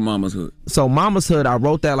break down Mama's Hood. So Mama's Hood, I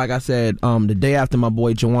wrote that, like I said, the day after my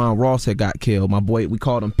boy Jawan Ross had got killed. My boy, we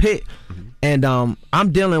called him Pitt. And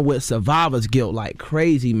I'm dealing with survivor's guilt like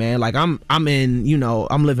crazy, man. Like I'm in, you know,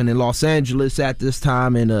 I'm living in Los Angeles at this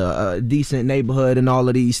time in a decent neighborhood and all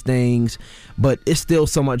of these things, but it's still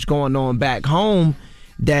so much going on back home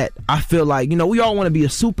that I feel like, you know, we all want to be a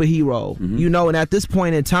superhero, you know, and at this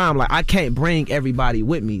point in time, like I can't bring everybody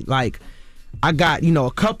with me. Like I got, you know,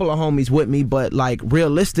 a couple of homies with me, but like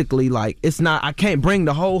realistically, like it's not, I can't bring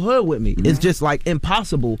the whole hood with me. It's just like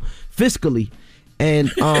impossible fiscally.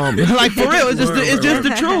 And like for real, it's just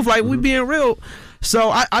the truth. Like we being real.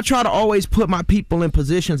 So I try to always put my people in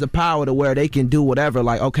positions of power to where they can do whatever.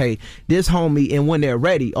 Like, okay, this homie, and when they're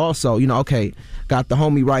ready, also, you know, okay, got the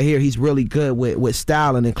homie right here. He's really good with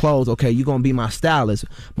styling and clothes. Okay, you're gonna be my stylist.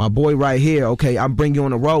 My boy right here. Okay, I'll bring you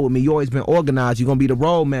on the road with me. You always been organized. You're gonna be the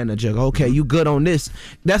road manager. Okay, you good on this.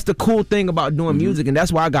 That's the cool thing about doing music, and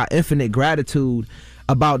that's why I got infinite gratitude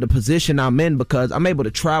about the position I'm in, because I'm able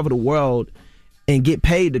to travel the world and get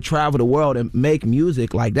paid to travel the world and make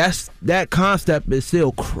music. Like that concept is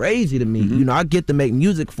still crazy to me. You know, I get to make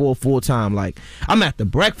music for full time. Like I'm at the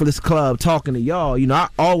Breakfast Club talking to y'all. You know, I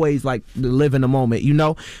always like to live in the moment, you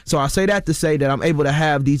know? So I say that to say that I'm able to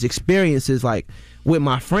have these experiences like with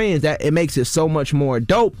my friends, that it makes it so much more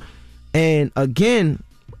dope. And again,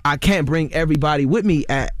 I can't bring everybody with me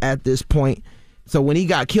at this point. So when he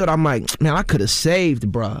got killed, I'm like, man, I could have saved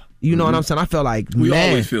bruh. You know what I'm saying? I felt like, we man.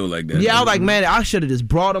 always feel like that. Yeah, I was like, man, I should have just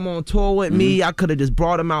brought him on tour with me. I could have just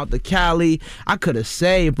brought him out to Cali. I could have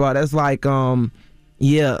saved, bro. That's like,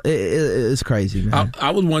 yeah, it's crazy, man.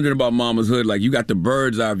 I was wondering about Mama's Hood. Like, you got the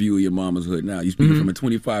bird's eye view of your Mama's Hood now. You're speaking from a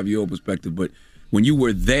 25-year-old perspective, but when you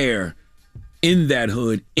were there in that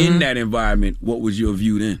hood, in that environment, what was your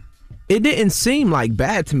view then? It didn't seem like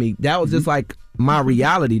bad to me. That was just like my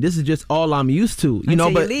reality. This is just all I'm used to, you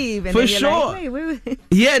know. But you leave and for then you're sure, like, wait.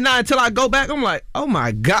 yeah. Nah, until I go back, I'm like, oh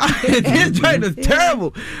my god, this joint is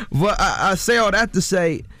terrible. But I say all that to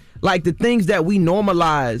say, like the things that we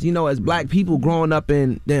normalize, you know, as black people growing up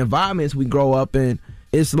in the environments we grow up in,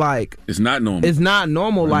 it's like it's not normal. It's not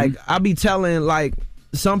normal. Like I be telling like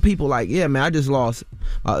some people, like, yeah, man, I just lost.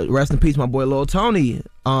 Rest in peace, my boy Lil Tony.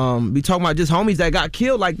 Be talking about just homies that got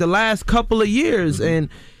killed like the last couple of years and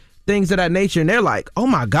things of that nature, and they're like, oh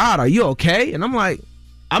my god, are you okay? And I'm like,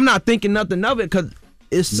 I'm not thinking nothing of it, because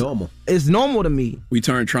it's normal. It's normal to me. We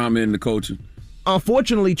turn trauma into culture.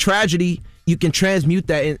 Unfortunately, tragedy, you can transmute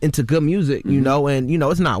that into good music, you know, and you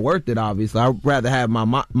know it's not worth it. Obviously, I'd rather have my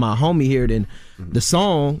homie here than the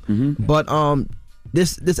song. But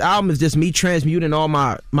this album is just me transmuting all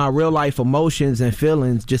my real life emotions and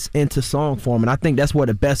feelings just into song form, and I think that's where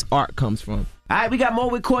the best art comes from. All right, we got more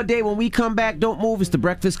with Cordae. When we come back, don't move. It's the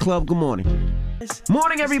Breakfast Club. Good morning.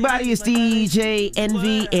 Morning, everybody. It's DJ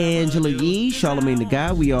Envy, Angela Yee, Charlamagne the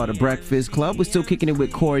Guy. We are the Breakfast Club. We're still kicking it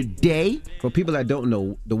with Cordae. For people that don't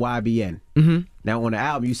know, the YBN. Now, on the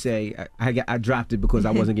album, you say, I dropped it because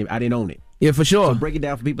I didn't own it. Yeah, for sure. So break it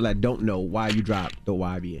down for people that don't know why you dropped the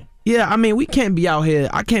YBN. Yeah, I mean, I can't be out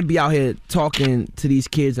here talking to these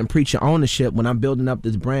kids and preaching ownership when I'm building up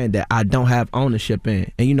this brand that I don't have ownership in.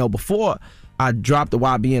 And, you know, before I dropped the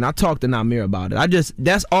YBN, I talked to Namir about it.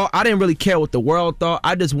 That's all. I didn't really care what the world thought.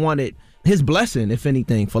 I just wanted his blessing, if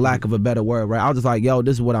anything, for lack of a better word, right? I was just like, yo,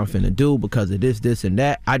 this is what I'm finna do because of this, and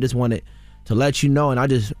that. I just wanted to let you know, and I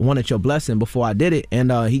just wanted your blessing before I did it.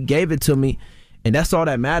 And he gave it to me, and that's all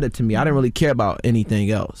that mattered to me. I didn't really care about anything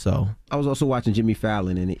else. So I was also watching Jimmy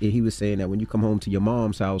Fallon, and he was saying that when you come home to your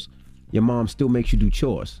mom's house, your mom still makes you do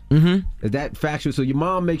chores. Mm-hmm. Is that factual? So your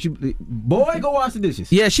mom makes you, boy, go wash the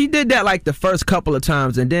dishes. Yeah, she did that like the first couple of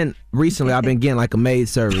times, and then recently I've been getting like a maid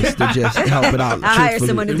service to just help it out. I hire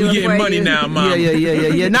someone to do it for money you. now, mom.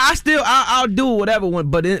 Yeah. Now I'll do whatever,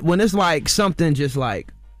 but when it's like something just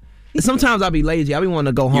like. Sometimes I'll be lazy. I'll be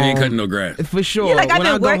wanting to go home. You ain't cutting no grass. For sure. You're like, I've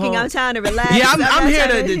been working. Home, I'm trying to relax. Yeah, I'm here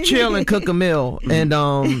to chill and cook a meal and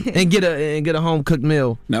get a home cooked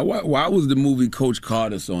meal. Now, why was the movie Coach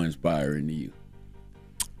Carter so inspiring to you?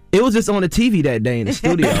 It was just on the TV that day in the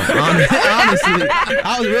studio. Honestly,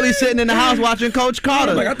 I was really sitting in the house watching Coach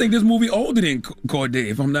Carter. Like, I think this movie older than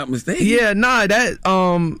Cordae, if I'm not mistaken. Yeah, nah, that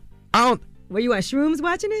I don't. Were you on shrooms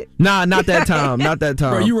watching it? Nah, not that time. Not that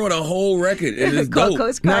time. Bro, you wrote a whole record. And it's dope.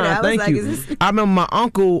 Coach Carter. Nah, thank you. I remember my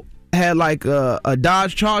uncle had like a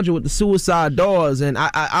Dodge Charger with the suicide doors, and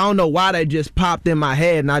I don't know why that just popped in my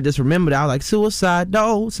head, and I just remembered I was like, suicide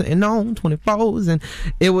doors sitting on 24s, and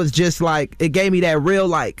it was just like, it gave me that real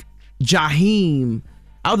like Jaheim.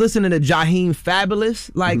 I was listening to Jaheim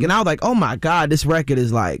Fabulous, like, and I was like, oh my God, this record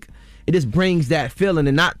is like, it just brings that feeling.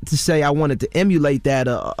 And not to say I wanted to emulate that,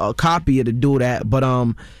 a copy or to do that, but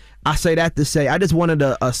I say that to say I just wanted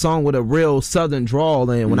a song with a real Southern drawl.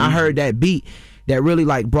 And when I heard that beat, that really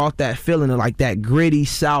like brought that feeling of like that gritty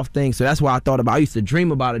South thing. So that's why I thought about. I used to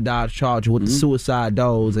dream about a Dodge Charger with the suicide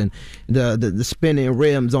doors and the spinning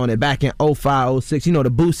rims on it back in 05, 06. You know, the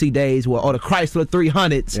Boosie days or the Chrysler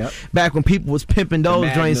 300s back when people was pimping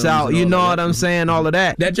those joints out. You know what I'm saying? All of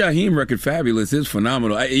that. That Jaheim record, Fabulous, is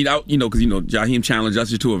phenomenal. You know, because Jaheim challenged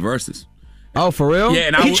us to a versus. Oh, for real? Yeah,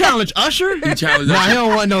 and he challenged Usher? He challenged Nah, Usher. he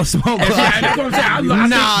don't want no smoke. That's what I'm saying.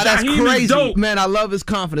 Nah, that's Jaheim is crazy. dope. Man, I love his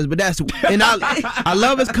confidence, but I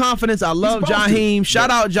love his confidence. I love Jaheim.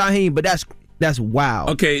 Shout out Jaheim, but that's wild.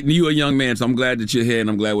 Okay, you a young man, so I'm glad that you're here, and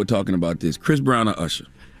I'm glad we're talking about this. Chris Brown or Usher?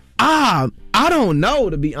 I don't know,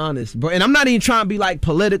 to be honest, bro. And I'm not even trying to be like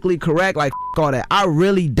politically correct, like all that. I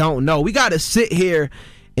really don't know. We got to sit here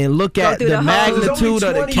and look at the magnitude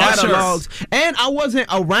of the catalogs. And I wasn't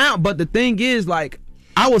around, but the thing is, like,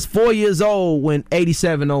 I was 4 years old when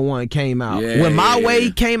 8701 came out. Yeah, when My Way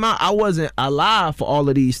came out, I wasn't alive for all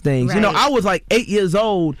of these things. Right. You know, I was like 8 years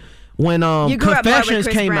old when you grew Confessions up more with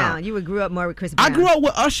Chris came Brown. out. You grew up more with Chris Brown. I grew up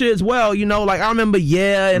with Usher as well, you know, like I remember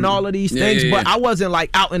and all of these things, but I wasn't like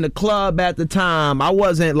out in the club at the time. I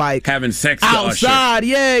wasn't like having sex to outside. Usher.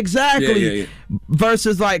 Yeah, exactly. Yeah.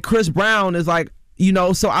 Versus like Chris Brown is like, you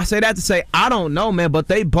know, so I say that to say I don't know, man, but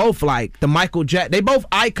they both like the Michael Jackson. They both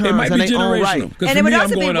icons it might in be their own right. And it would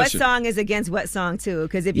also be what Usher. song is against what song too,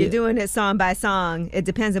 because if you're doing it song by song, it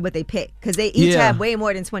depends on what they pick, because they each have way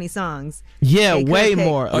more than 20 songs. Yeah, way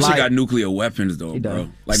more. Usher got nuclear weapons though,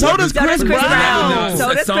 bro. Like, so does Chris Brown.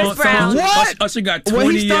 So does Chris Brown. What? Usher got 20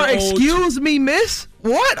 when he start, year olds. Excuse me, miss.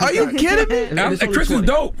 What? Are you kidding me? Chris is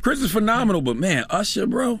dope. Chris is phenomenal, but man, Usher,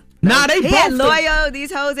 bro. Nah, they he both ain't loyal.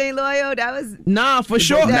 These hoes ain't loyal. That was for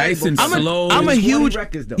sure. Nice and slow. I'm a huge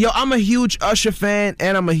I'm a huge Usher fan,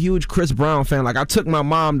 and I'm a huge Chris Brown fan. Like I took my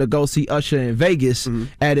mom to go see Usher in Vegas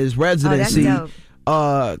at his residency. Oh,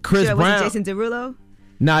 that's dope. Chris Sure, Brown. Was it Jason Derulo?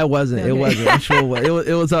 No, it wasn't. It wasn't. I'm sure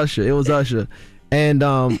it was Usher. It was Usher. And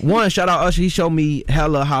one, shout out Usher. He showed me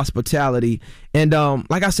hella hospitality. And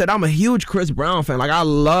like I said, I'm a huge Chris Brown fan. Like I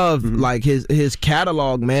love like his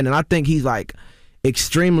catalog, man. And I think he's like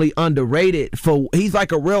extremely underrated. He's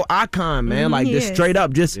like a real icon, man. Like just straight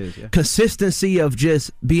up, just consistency of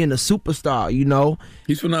just being a superstar. You know,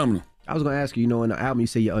 he's phenomenal. I was gonna ask you, in the album you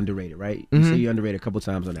say you're underrated, right? You say you're underrated a couple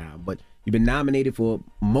times on the album, but you've been nominated for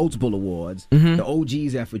multiple awards. The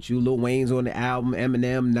OGs effort you, Lil Wayne's on the album,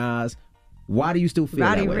 Eminem, Nas. Why do you still feel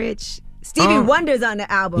Roddy that way? Rich, Stevie Wonder's on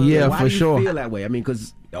the album. Yeah, why for do you sure. feel that way? I mean,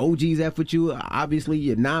 because the OGs effort you, obviously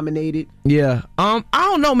you're nominated. Yeah. I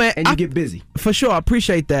don't know, man. And you get busy. For sure, I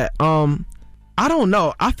appreciate that. I don't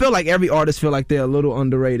know. I feel like every artist feel like they're a little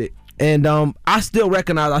underrated. And I still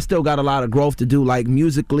recognize I still got a lot of growth to do, like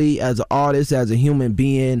musically, as an artist, as a human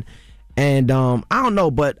being. And I don't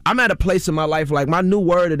know, but I'm at a place in my life, like my new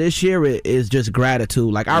word of this year is just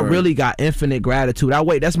gratitude. Like I really got infinite gratitude.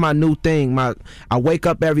 That's my new thing. I wake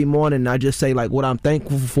up every morning and I just say like what I'm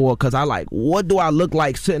thankful for, because I like, what do I look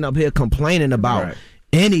like sitting up here complaining about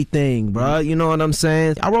anything, bro? You know what I'm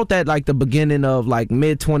saying? I wrote that like the beginning of like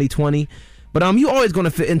mid 2020. But you always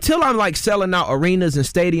gonna feel, until I'm like selling out arenas and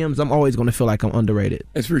stadiums, I'm always gonna feel like I'm underrated.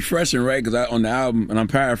 It's refreshing, right? Because on the album, and I'm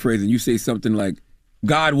paraphrasing, you say something like,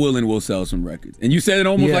 God willing, we'll sell some records. And you said it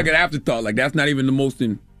almost like an afterthought. Like, that's not even the most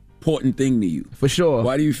important thing to you. For sure.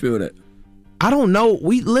 Why do you feel that? I don't know.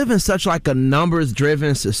 We live in such like a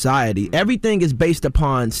numbers-driven society. Everything is based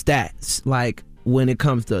upon stats. Like when it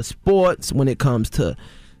comes to sports, when it comes to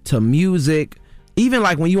music, even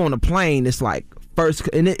like when you on a plane, it's like first,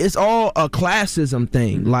 and it's all a classism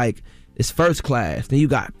thing. Like it's first class, then you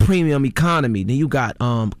got premium economy, then you got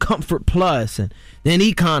comfort plus, and then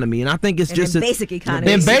economy. And I think it's just basic economy.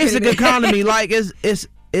 Then basic economy, like it's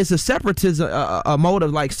a separatism, a mode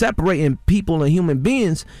of like separating people and human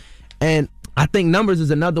beings. And I think numbers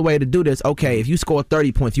is another way to do this. Okay, if you score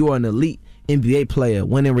 30 points, you are an elite NBA player.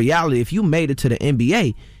 When in reality, if you made it to the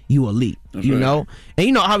NBA, you elite. That's you right. know? And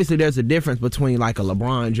you know, obviously there's a difference between like a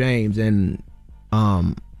LeBron James and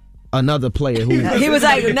another player who he was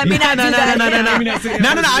like, let me not do that.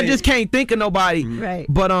 No, I just can't think of nobody. Right.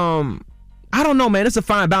 But I don't know, man. It's a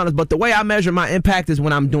fine balance. But the way I measure my impact is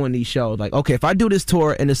when I'm doing these shows. Like, okay, if I do this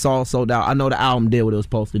tour and it's all sold out, I know the album did what it was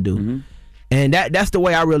supposed to do. Mm-hmm. And that's the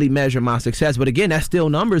way I really measure my success. But again, that's still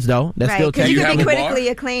numbers, though. That's still because you can be critically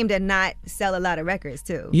acclaimed and not sell a lot of records,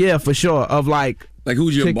 too. Yeah, for sure. Of like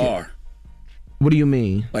who's your bar? What do you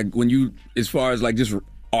mean? Like when you, as far as like just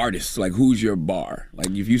artists, like who's your bar? Like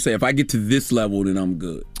if you say, if I get to this level, then I'm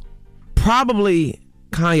good. Probably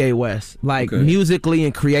Kanye West. Like musically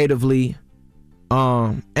and creatively.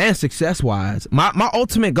 And success-wise, my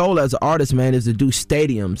ultimate goal as an artist, man, is to do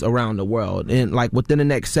stadiums around the world. And like within the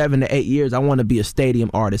next 7 to 8 years, I want to be a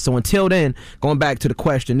stadium artist. So until then, going back to the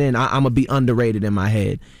question, then I'm gonna be underrated in my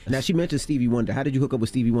head. Now she mentioned Stevie Wonder. How did you hook up with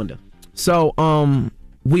Stevie Wonder? So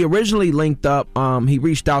we originally linked up. He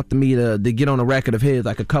reached out to me to get on a record of his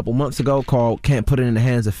like a couple months ago called "Can't Put It in the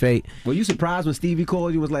Hands of Fate." Were you surprised when Stevie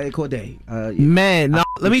called you? Was like, Cordae? Man, no.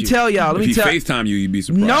 Let me tell y'all. If he FaceTime you, you'd be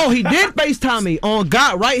surprised. No, he did FaceTime me on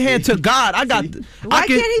God, right hand to God. I got. Why can't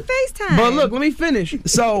he FaceTime? But look, let me finish.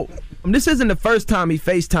 So this isn't the first time he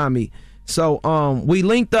FaceTime me. So we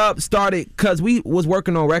linked up, started because we was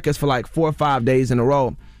working on records for like 4 or 5 days in a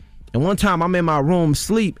row. And one time I'm in my room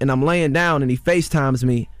sleep and I'm laying down and he FaceTimes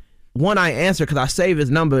me. One, I answer because I save his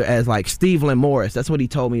number as like Steveland Morris. That's what he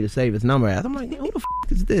told me to save his number as. I'm like, who the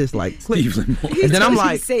f is this? Like Steveland Morris. And then I'm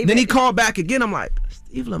like, then he called back again. I'm like,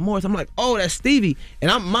 Steveland Morris. I'm like, oh, that's Stevie.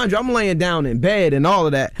 And mind you, I'm laying down in bed and all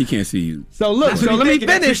of that. He can't see you. So look, so let me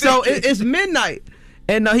finish. So it's midnight.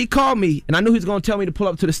 And he called me, and I knew he was going to tell me to pull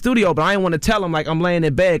up to the studio, but I didn't want to tell him, like, I'm laying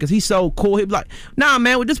in bed, because he's so cool. He'd be like, nah,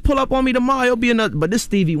 man, well, just pull up on me tomorrow. He'll be another. But this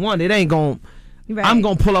Stevie Wonder, it ain't going to. Right. I'm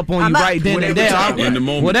going to pull up on you right then and there. In the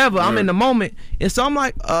moment. Whatever, I'm in the moment. And so I'm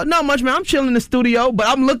like, not much, man. I'm chilling in the studio, but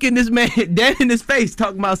I'm looking this man dead in his face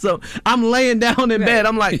talking about something. I'm laying down in bed.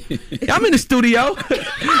 I'm like, I'm in the studio.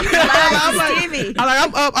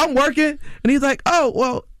 I'm up, I'm working. And he's like, oh,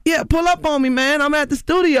 well, yeah, pull up on me, man. I'm at the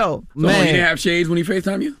studio. So man. He didn't have shades when he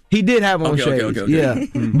FaceTime you? He did have on shades. Okay. Yeah.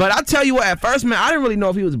 But I tell you what, at first, man, I didn't really know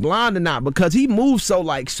if he was blind or not because he moved so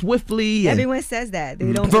like swiftly. Everyone says that.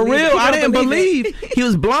 They don't For believe real, I didn't believe he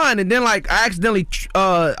was blind. And then like I accidentally,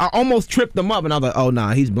 I almost tripped him up and I was like, oh,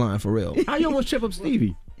 nah, he's blind for real. How you almost trip up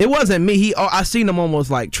Stevie? It wasn't me. I seen him almost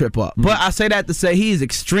like trip up. But I say that to say he's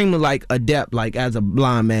extremely like adept, like as a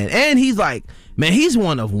blind man. And he's like, man, he's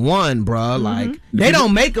one of one, bro. Like they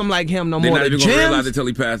don't make him like him no more. They're not even gonna realize it until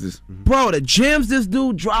he passes. Bro, the gems this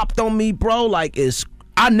dude dropped on me, bro, like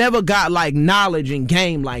I never got like knowledge and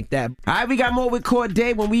game like that. All right, we got more with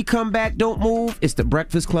Cordae. When we come back, don't move. It's the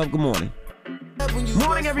Breakfast Club. Good morning.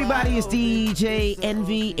 Morning, everybody. It's DJ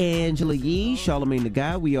Envy, Angela Yee, Charlamagne the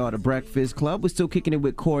Guy. We are the Breakfast Club. We're still kicking it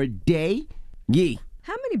with Cordae. Yee.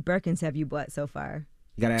 How many Birkins have you bought so far?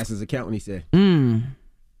 You gotta ask his accountant, he said.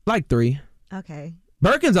 Like 3. Okay.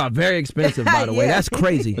 Birkins are very expensive, by the way. That's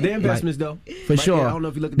crazy. But they're investments, though. For sure. I don't know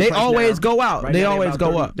if you look at they the price always now. go out. Right They now, always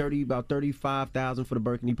go up. About $35,000 for the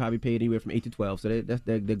Birkin. You probably paid anywhere from 8 to 12. So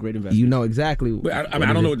they're great investments. You know exactly. But I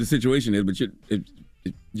don't know what the situation is, but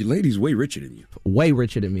your lady's way richer than you. Way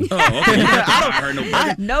richer than me. Oh, okay. I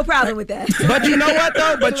heard no problem with that. But you know what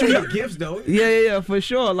though? But you know, gifts though. Yeah, for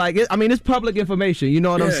sure. Like, it's public information. You know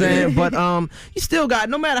what I'm saying? But you still got,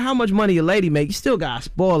 no matter how much money your lady make, you still got a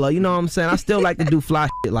spoiler. You know what I'm saying? I still like to do fly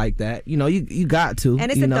shit like that. You know, you got to.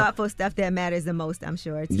 And it's the thoughtful stuff that matters the most, I'm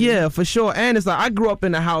sure. Too. Yeah, for sure. And it's like I grew up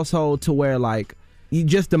in a household to where like. You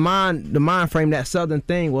just the mind frame, that southern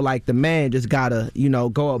thing where like the man just gotta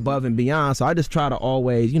go above and beyond. So I just try to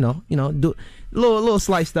always do little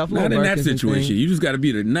slight stuff. Not in that situation. You just got to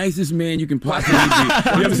be the nicest man you can possibly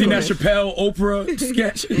be. You ever seen that Chappelle Oprah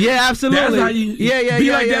sketch? Yeah, absolutely. That's how you be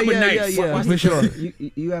like that with nice. Yeah, for sure.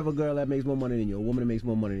 You have a girl that makes more money than you, a woman that makes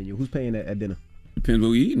more money than you. Who's paying at dinner? Depends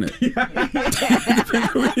what we eating at.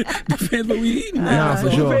 Depends what we eating at. Nah,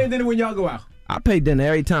 for sure. Who's paying dinner when y'all go out? I pay dinner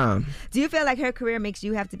every time. Do you feel like her career makes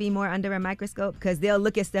you have to be more under a microscope? Because they'll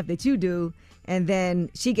look at stuff that you do, and then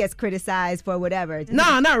she gets criticized for whatever.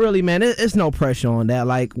 Nah, not really, man. It's no pressure on that.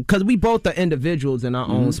 Like, because we both are individuals in our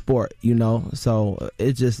own sport, you know? So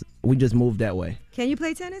we just move that way. Can you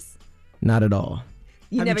play tennis? Not at all.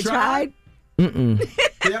 You never tried? Mm-mm.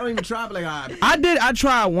 I don't even try, but like I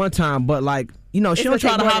tried one time, but like, you know, she don't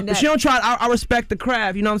try to hop. She don't try. I respect the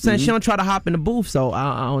craft. You know what I'm saying? She don't try to hop in the booth, so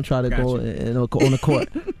I don't try to go on the court.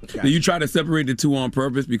 Do you try to separate the two on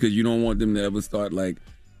purpose because you don't want them to ever start like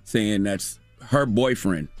saying that's her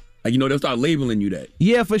boyfriend? Like, you know, they'll start labeling you that.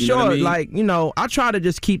 Yeah, for You know sure. what I mean? Like, you know, I try to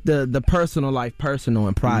just keep the personal life personal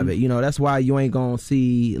and private. You know, that's why you ain't gonna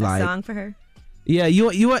see like a song for her. Yeah,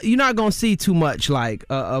 you're not gonna see too much like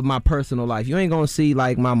of my personal life. You ain't gonna see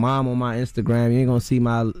like my mom on my Instagram. You ain't gonna see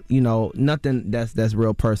my, you know, nothing that's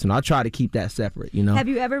real personal. I try to keep that separate. You know. Have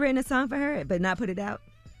you ever written a song for her but not put it out?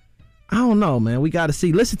 I don't know, man. We got to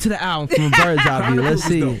see. Listen to the album from a bird's eye view. Let's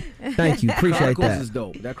see. Thank you. Appreciate Chronicles that. is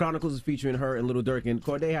dope. That Chronicles is featuring her and Lil Durk, and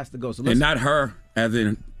Cordae has to go. So And not her, as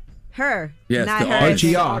in her. Yes, not the her. artist.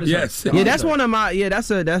 H.E.R. Yes. Yeah, that's one of my. Yeah,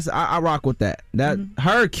 that's I rock with that. That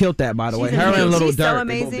her killed that, by the way. She's Her and Lil She's so Durk.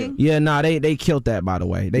 amazing. Yeah, nah, they killed that, by the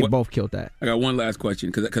way. They both killed that. I got one last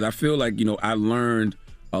question because I feel like, you know, I learned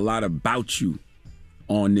a lot about you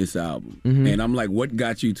on this album. And I'm like, what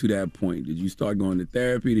got you to that point? Did you start going to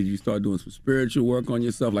therapy? Did you start doing some spiritual work on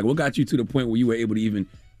yourself? Like, what got you to the point where you were able to even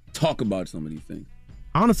talk about some of these things?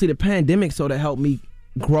 Honestly, the pandemic sort of helped me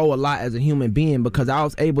grow a lot as a human being because I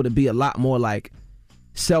was able to be a lot more like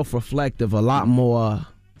self-reflective, a lot more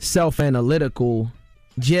self-analytical,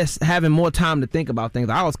 just having more time to think about things.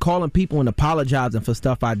 I was calling people and apologizing for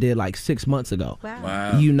stuff I did like 6 months ago.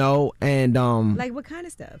 Wow. You know, and Like what kind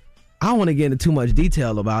of stuff? I don't want to get into too much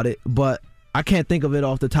detail about it, but I can't think of it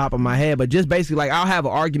off the top of my head. But just basically, like, I'll have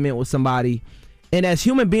an argument with somebody, and as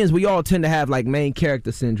human beings, we all tend to have like main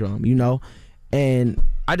character syndrome, you know? And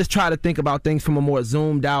I just try to think about things from a more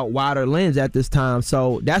zoomed out, wider lens at this time.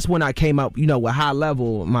 So that's when I came up, you know, with High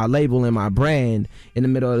Level, my label and my brand in the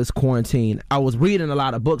middle of this quarantine. I was reading a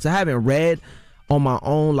lot of books. I haven't read on my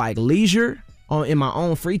own like leisure, in my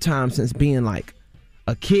own free time since being like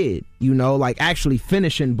a kid, you know, like actually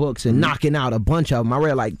finishing books and knocking out a bunch of them. I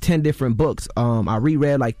read like 10 different books. I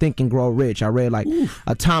reread like Think and Grow Rich. I read like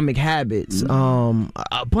Atomic Habits,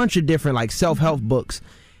 a bunch of different like self-help books.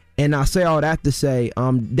 And I say all that to say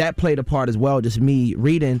that played a part as well, just me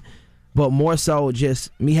reading, but more so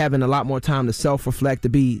just me having a lot more time to self-reflect, to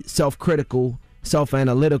be self-critical,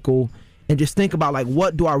 self-analytical, and just think about like,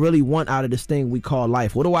 what do I really want out of this thing we call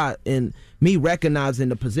life? What do I, and me recognizing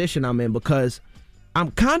the position I'm in, because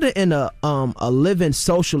I'm kind of in a living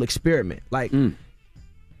social experiment. Like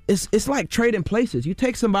it's like trading places. You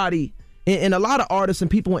take somebody, and a lot of artists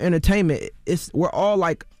and people in entertainment, we're all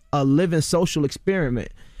like a living social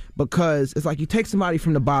experiment, because it's like you take somebody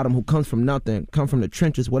from the bottom who comes from nothing, come from the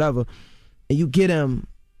trenches, whatever, and you get them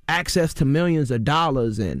access to millions of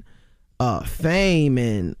dollars and fame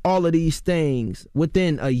and all of these things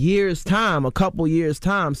within a year's time, a couple years'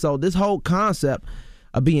 time. So this whole concept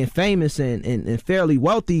of being famous and fairly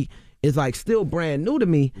wealthy is like still brand new to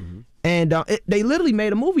me. And they literally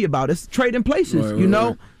made a movie about it. It's Trading Places, you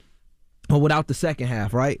know? Well, without the second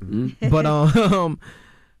half, right? But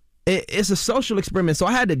it's a social experiment. So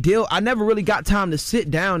I had to deal. I never really got time to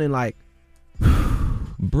sit down and like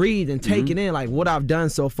breathe and take it in, like what I've done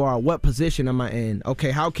so far. What position am I in?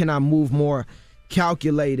 Okay, how can I move more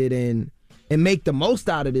calculated and make the most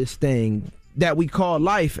out of this thing that we call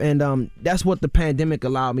life? And that's what the pandemic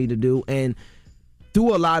allowed me to do. And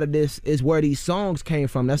through a lot of this is where these songs came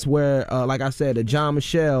from. That's where, like I said, a John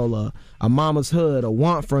Michelle, a Mama's Hood, a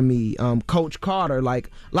Want From Me, Coach Carter, like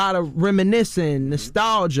a lot of reminiscing,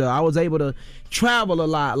 nostalgia. I was able to travel a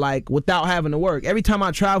lot, like without having to work. Every time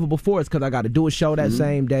I travel before, it's because I got to do a show that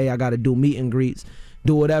same day. I got to do meet and greets,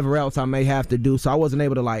 do whatever else I may have to do. So I wasn't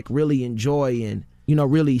able to like really enjoy and, you know,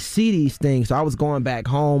 really see these things. So I was going back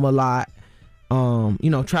home a lot, you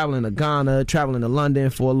know, traveling to Ghana, traveling to London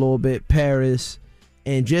for a little bit, Paris.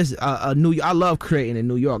 And just I love creating in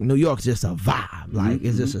New York. New York's just a vibe. Like,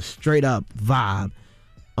 it's just a straight up vibe.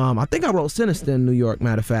 I think I wrote Sinister in New York,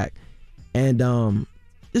 matter of fact. And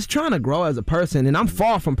just trying to grow as a person. And I'm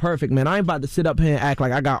far from perfect, man. I ain't about to sit up here and act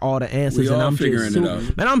like I got all the answers. We all and I'm figuring it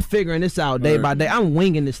out. Man, I'm figuring this out day by day. I'm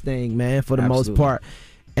winging this thing, man, for the most part.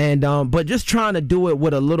 And but just trying to do it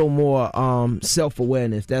with a little more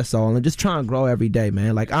self-awareness, that's all. And just trying to grow every day,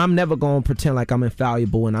 man. Like, I'm never going to pretend like I'm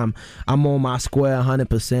infallible and I'm on my square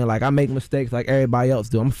 100%. Like, I make mistakes like everybody else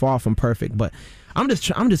do. I'm far from perfect, but I'm just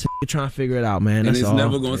trying to figure it out, man. And That's it's all.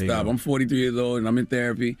 never going to stop. I'm 43 years old, and I'm in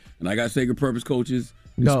therapy, and I got sacred purpose coaches,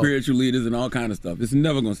 and spiritual leaders, and all kind of stuff. It's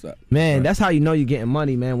never going to stop. Man, that's how you know you're getting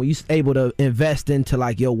money, man, when you're able to invest into,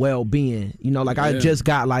 like, your well-being. You know, like, I just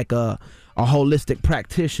got, like, a holistic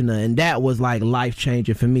practitioner, and that was, like,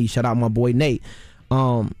 life-changing for me. Shout out my boy Nate.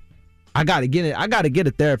 I gotta get it. I gotta get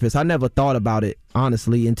a therapist. I never thought about it,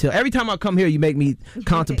 honestly, until every time I come here, you make me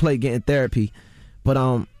contemplate getting therapy.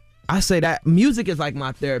 But I say that music is like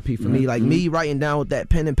my therapy for me. Like me writing down with that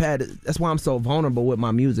pen and pad. That's why I'm so vulnerable with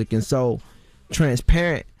my music and so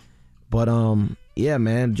transparent. But yeah,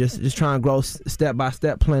 man, just trying to grow step by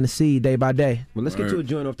step, plant a seed day by day. Well, let's get to a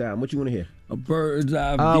joint off the album. What you want to hear? A bird's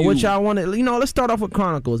eye view. What y'all want to? You know, let's start off with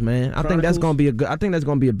Chronicles, man. I think that's gonna be a good. I think that's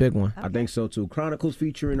gonna be a big one. I think so too. Chronicles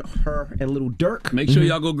featuring her and Little Dirk. Make sure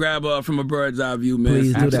y'all go grab From a Bird's Eye View, man.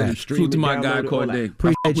 Please do that. Salute to my guy Cordae.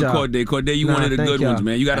 Appreciate y'all. Cordae, you one of the good ones,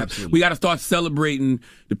 man. We gotta start celebrating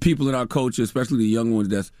the people in our culture, especially the young ones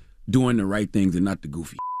that's doing the right things and not the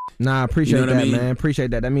goofy. Nah, I appreciate that, man.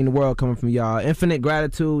 Appreciate that. That mean the world coming from y'all. Infinite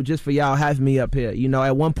gratitude just for y'all having me up here. You know,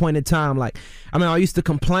 at one point in time, like, I used to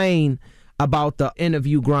complain about the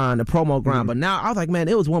interview grind, the promo grind, but now I was like, man,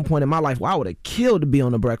 it was one point in my life where I would have killed to be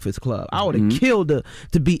on the Breakfast Club. I would have killed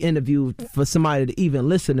to be interviewed for somebody to even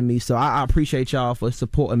listen to me. So I appreciate y'all for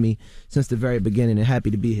supporting me since the very beginning, and happy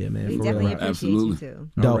to be here, man. We for definitely real. appreciate you too.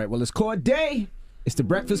 All right, well, it's Cordae. It's the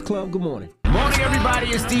Breakfast Club. Good morning. Morning, everybody.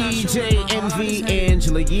 It's DJ Envy,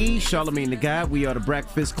 Angela Yee, Charlamagne the Guy. We are the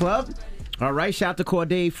Breakfast Club. All right, shout out to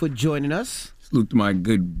Cordae for joining us. Salute to my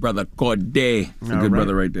good brother Cordae. It's a good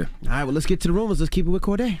brother right there. All right, well, let's get to the rumors. Let's keep it with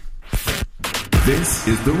Cordae. This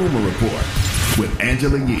is the Rumor Report with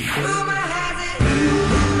Angela Yee on the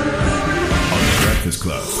Breakfast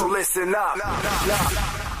Club. So listen up.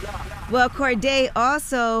 Well, Cordae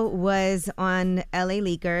also was on LA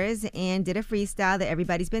Leakers and did a freestyle that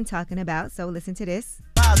everybody's been talking about. So listen to this.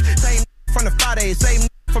 Same from the Fridays, same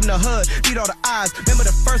from the hood, beat all the odds. Remember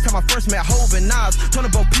the first time I first met Hov and Nas. Turn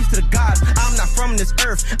about peace to the gods. I'm not from this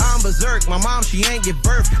earth, I'm berserk. My mom, she ain't give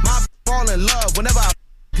birth. My fall in love whenever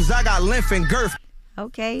cause I got length and girth.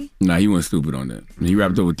 Okay. Nah, he went stupid on that. He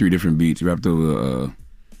rapped over 3 different beats. He rapped over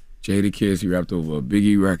Jadakiss. He rapped over a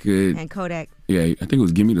Biggie record. And Kodak. Yeah, I think it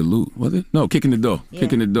was Give Me the Loot, was it? No, Kicking the Door. Yeah.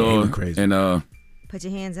 Kicking the Door. Yeah, crazy. And Put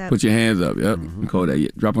your hands up. Put Your Hands Up, yep. And Kodak. Yeah.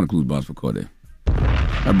 Drop on the clues box for Cordae.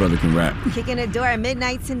 That brother can rap. Kicking the Door at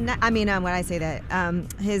midnight tonight. I mean, when I say that,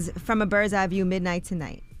 his From a Bird's Eye View, midnight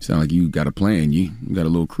tonight. Sound like you got a plan. You got a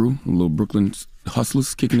little crew, a little Brooklyn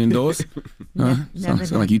hustlers kicking in doors.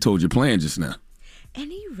 Sound like you told your plan just now.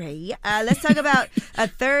 Anyway, let's talk about a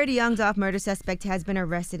third Young Dolph murder suspect has been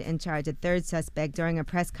arrested and charged. A third suspect, during a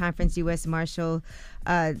press conference, U.S. Marshal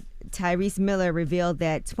Tyrese Miller revealed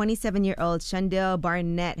that 27-year-old Shondell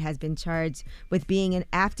Barnett has been charged with being an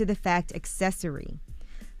after-the-fact accessory.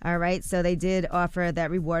 All right, so they did offer that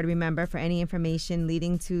reward, remember, for any information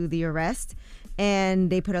leading to the arrest. And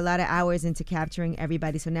they put a lot of hours into capturing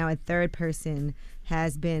everybody. So now a third person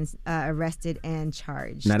has been arrested and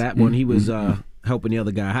charged. Now that one, he was helping the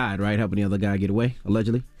other guy hide, right? Helping the other guy get away,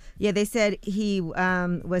 allegedly? Yeah, they said he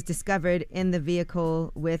was discovered in the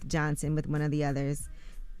vehicle with Johnson, with one of the others,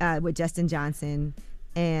 with Justin Johnson.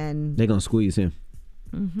 And they're going to squeeze him.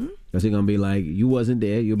 Because they're going to be like, you wasn't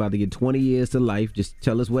there. You're about to get 20 years to life. Just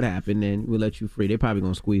tell us what happened and we'll let you free. They're probably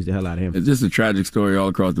going to squeeze the hell out of him. It's just a tragic story all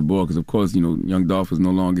across the board because, of course, you know, Young Dolph is no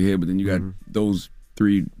longer here, but then you got those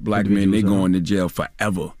 3 black men, they going to jail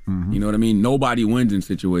forever. You know what I mean? Nobody wins in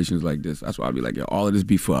situations like this. That's why I'd be like, yo, all of this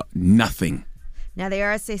be for nothing. Now, they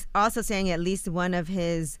are also saying at least one of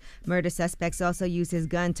his murder suspects also used his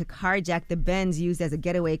gun to carjack the Benz used as a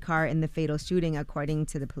getaway car in the fatal shooting, according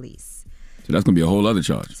to the police. So that's going to be a whole other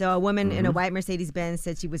charge. So a woman in a white Mercedes-Benz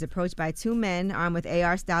said she was approached by 2 men armed with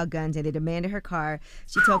AR-style guns, and they demanded her car.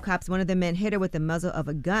 She told cops one of the men hit her with the muzzle of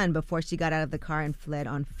a gun before she got out of the car and fled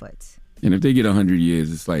on foot. And if they get 100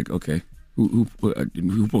 years, it's like, okay, who's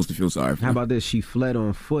supposed to feel sorry for How about this? She fled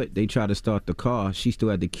on foot. They tried to start the car. She still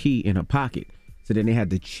had the key in her pocket. So then they had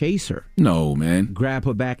to chase her. No, man. Grab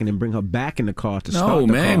her back and then bring her back in the car to start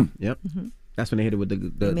the car. Yep. That's when they hit her with the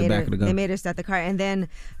back of the gun. They made her start the car. And then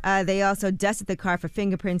they also dusted the car for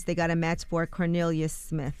fingerprints. They got a match for Cornelius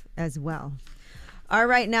Smith as well. All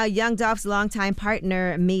right, now Young Dolph's longtime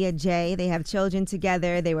partner, Mia J., they have children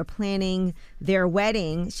together. They were planning their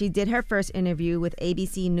wedding. She did her first interview with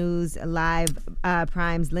ABC News Live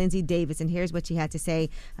Prime's Lindsay Davis, and here's what she had to say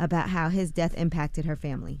about how his death impacted her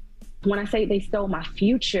family. When I say they stole my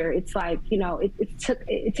future, it's like, you know,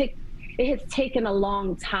 it has taken a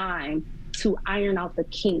long time to iron out the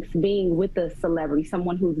kinks, being with a celebrity,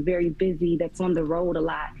 someone who's very busy, that's on the road a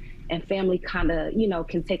lot. and family kind of, you know,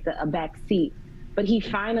 can take a back seat. But he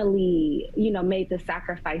finally, you know, made the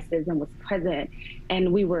sacrifices and was present.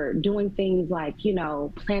 And we were doing things like, you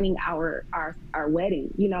know, planning our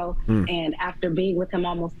wedding, you know, and after being with him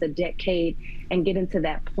almost a decade and getting to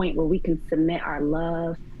that point where we can cement our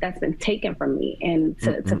love, that's been taken from me. And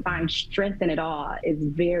to find strength in it all is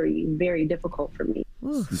very, very difficult for me.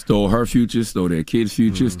 Stole her future, stole their kids'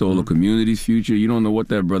 future, stole the community's future. You don't know what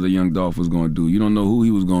that brother Young Dolph was going to do. You don't know who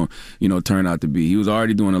he was going to, you know, turn out to be. He was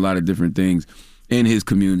already doing a lot of different things in his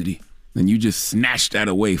community, and you just snatched that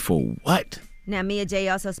away for what? Now, Mia J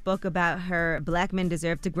also spoke about her Black Men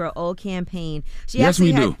Deserve to Grow Old campaign. She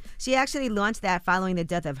actually launched that following the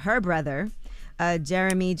death of her brother,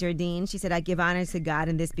 Jeremy Jardine. She said, I give honor to God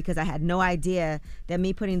in this because I had no idea that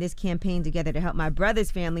me putting this campaign together to help my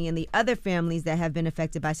brother's family and the other families that have been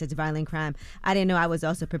affected by such violent crime, I didn't know I was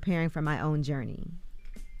also preparing for my own journey.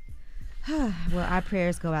 Well, our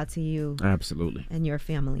prayers go out to you. Absolutely. And your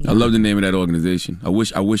family. I love the name of that organization. I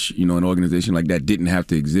wish, you know, an organization like that didn't have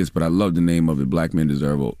to exist, but I love the name of it. Black Men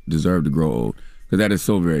Deserve to Grow Old. Because that is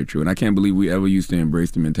so very true. And I can't believe we ever used to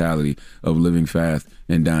embrace the mentality of living fast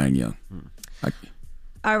and dying young.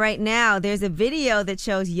 All right, now there's a video that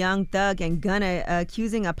shows Young Thug and Gunna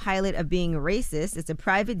accusing a pilot of being racist. It's a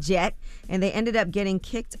private jet, and they ended up getting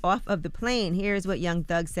kicked off of the plane. Here's what Young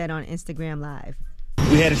Thug said on Instagram Live.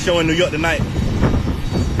 We had a show in New York tonight,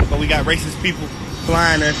 but we got racist people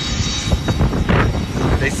flying us.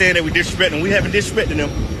 They saying that we disrespecting them. We haven't disrespected them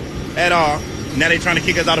at all. Now they trying to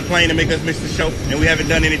kick us out of the plane and make us miss the show, and we haven't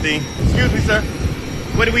done anything. Excuse me, sir.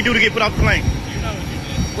 What did we do to get put off the plane?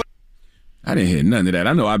 I didn't hear none of that.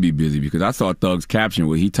 I know I'd be busy because I saw Thug's caption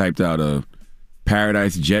where he typed out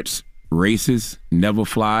Paradise Jets races never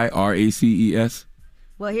fly, RACES.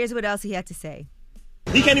 Well, here's what else he had to say.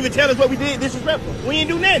 He can't even tell us what we did disrespectful. We ain't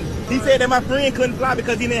do nothing. He said that my friend couldn't fly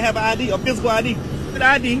because he didn't have an ID, a physical ID. An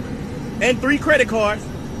ID and 3 credit cards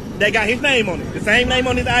that got his name on it. The same name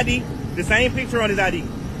on his ID, the same picture on his ID.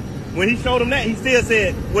 When he showed him that, he still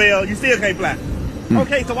said, well, you still can't fly.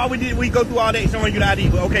 Okay, so why we go through all that showing you the ID?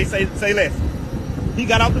 But okay, say less. He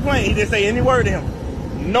got off the plane. He didn't say any word to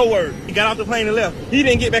him. No word. He got off the plane and left. He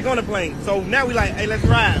didn't get back on the plane. So now we like, hey, let's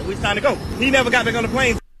ride. It's time to go. He never got back on the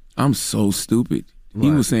plane. I'm so stupid. What?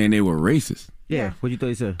 He was saying they were racist. Yeah, what you thought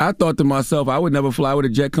he said? I thought to myself, I would never fly with a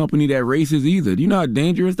jet company that racist either. Do you know how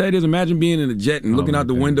dangerous that is? Imagine being in a jet and looking out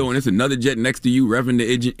the window and it's another jet next to you, revving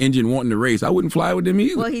the engine wanting to race. I wouldn't fly with them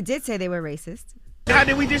either. Well, he did say they were racist. How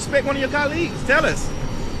did we disrespect one of your colleagues? Tell us.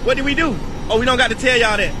 What did we do? Oh, we don't got to tell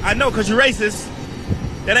y'all that. I know, because you're racist.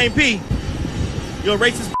 That ain't P. You're a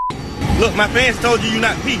racist. Look, my fans told you you're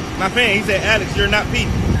not P. My fan, he said, Alex, you're not P.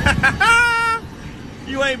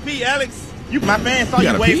 You ain't P, Alex. My fan saw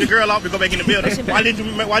you wave the girl off to go back in the building.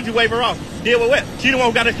 Why'd you wave her off? Deal with what? She the one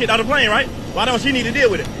who got us kicked out of the plane, right? Why don't she need to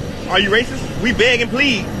deal with it? Are you racist? We beg and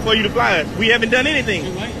plead for you to fly us. We haven't done anything.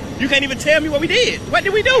 You can't even tell me what we did. What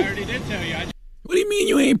did we do? I already did tell you. What do you mean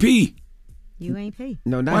you ain't P? You ain't P.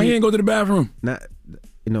 No, why he ain't go to the bathroom?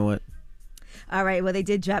 You know what? All right, well, they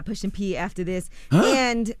did drop Pushin' P after this. Huh?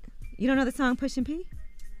 And you don't know the song Pushin' P?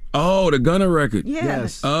 Oh, the Gunna record. Yeah.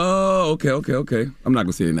 Yes. Oh, okay. I'm not going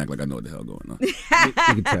to sit and act like I know what the hell going on.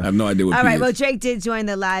 I have no idea what All P right, is. well, Drake did join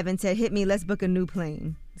the live and said, hit me, let's book a new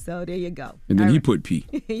plane. So there you go. And then he put P.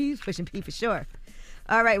 He's pushing P for sure.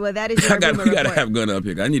 All right, well, that is your rumor we got to report. have Gunna up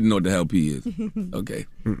here. I need to know what the hell P is. Okay.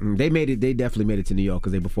 They made it. They definitely made it to New York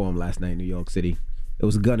because they performed last night in New York City. It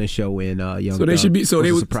was a Gunna show in Young. So they should be. So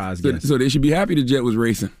they was surprised. So they should be happy the jet was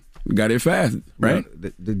racing. We got it fast, right?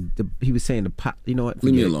 He was saying the pop. You know what?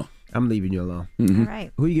 Leave me alone. I'm leaving you alone. Mm-hmm. All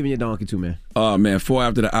right. Who you giving your donkey to, man? Oh man, 4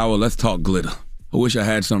 after the hour. Let's talk glitter. I wish I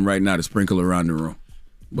had some right now to sprinkle around the room,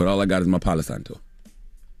 but all I got is my Palo Santo.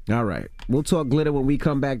 All right, we'll talk glitter when we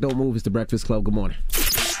come back. Don't move. It's the Breakfast Club. Good morning.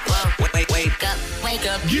 Wake up.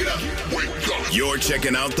 Get up. Wake up. You're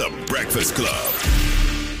checking out the Breakfast Club.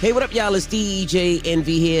 Hey, what up, y'all? It's DJ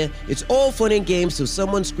Envy here. It's all fun and games till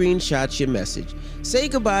someone screenshots your message. Say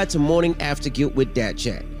goodbye to morning after guilt with Dat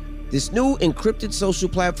Chat. This new encrypted social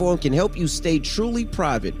platform can help you stay truly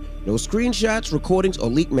private. No screenshots, recordings, or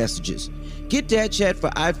leaked messages. Get Dat Chat for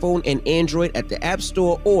iPhone and Android at the App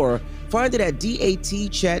Store or find it at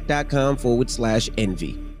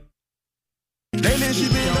datchat.com/envy.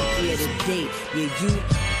 Donkey of the day, yeah, you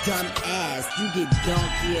dumb ass. You get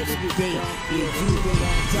donkey of the day, yeah, you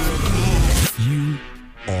dumb ass. You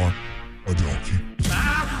are a donkey.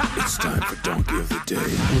 It's It's time for Donkey of the Day.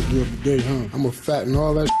 Donkey of the Day, huh? I'm gonna fatten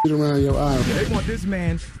all that shit around your eye. They want this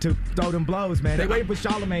man to throw them blows, man. They waiting for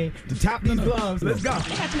Charlemagne to tap these gloves. Let's go.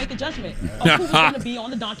 They had to make a judgment of who was going to be on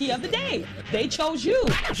the Donkey of the Day. They chose you.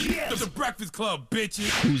 The Breakfast Club, bitches.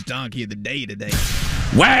 Who's Donkey of the Day today?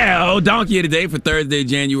 Well, Donkey of the Day for Thursday,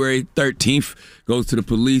 January 13th goes to the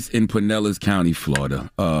police in Pinellas County, Florida.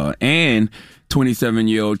 And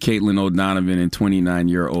 27-year-old Caitlin O'Donovan and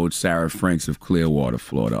 29-year-old Sarah Franks of Clearwater,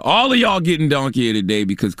 Florida. All of y'all getting Donkey of the Day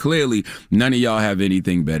because clearly none of y'all have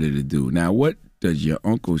anything better to do. Now, what does your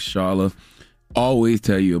Uncle Charla always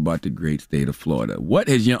tell you about the great state of Florida? What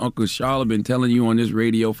has your Uncle Charla been telling you on this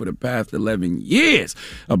radio for the past 11 years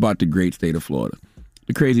about the great state of Florida?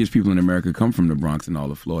 The craziest people in America come from the Bronx and all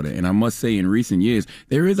of Florida. And I must say, in recent years,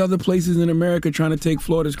 there is other places in America trying to take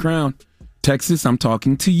Florida's crown. Texas, I'm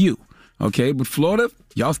talking to you. Okay, but Florida,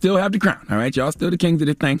 y'all still have the crown, all right? Y'all still the kings of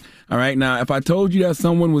the thing, all right? Now, if I told you that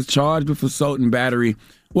someone was charged with assault and battery,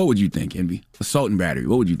 what would you think, Envy? Assault and battery,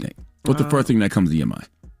 what would you think? What's the first thing that comes to your mind?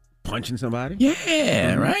 Punching somebody?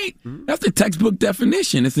 Yeah, right? That's the textbook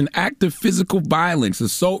definition. It's an act of physical violence.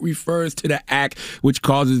 Assault refers to the act which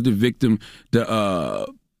causes the victim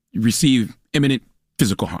to receive imminent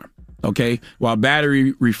physical harm, okay? While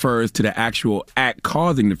battery refers to the actual act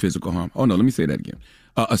causing the physical harm. Oh, no, let me say that again.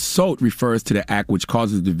 Assault refers to the act which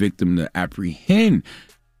causes the victim to apprehend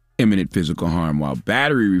imminent physical harm, while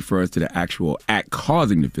battery refers to the actual act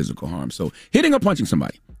causing the physical harm. So hitting or punching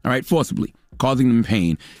somebody, all right, forcibly, causing them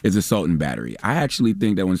pain is assault and battery. I actually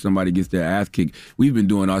think that when somebody gets their ass kicked, we've been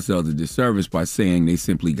doing ourselves a disservice by saying they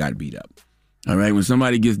simply got beat up. All right, when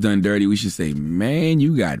somebody gets done dirty, we should say, man,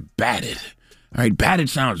 you got battered. All right, battered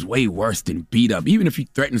sounds way worse than beat up. Even if you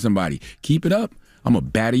threaten somebody, keep it up. I'm going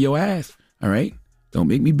to batter your ass, all right? Don't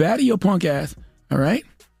make me batter your punk ass, all right?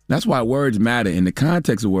 That's why words matter, and the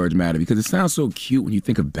context of words matter, because it sounds so cute when you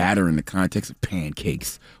think of batter in the context of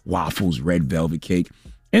pancakes, waffles, red velvet cake.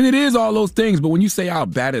 And it is all those things, but when you say I'll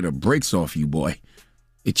batter the brakes off you, boy,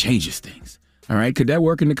 it changes things, all right? Could that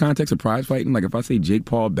work in the context of prize fighting? Like if I say Jake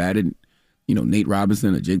Paul batted, Nate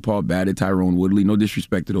Robinson or Jake Paul batted Tyrone Woodley, no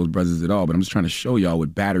disrespect to those brothers at all, but I'm just trying to show y'all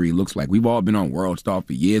what battery looks like. We've all been on World Star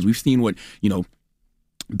for years. We've seen what,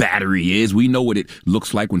 battery is. We know what it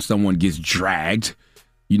looks like when someone gets dragged.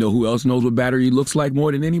 You know who else knows what battery looks like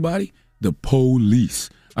more than anybody? The police.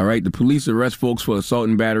 All right, the police arrest folks for assault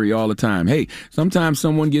and battery all the time. Hey, sometimes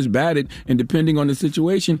someone gets battered, and depending on the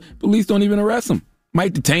situation, police don't even arrest them.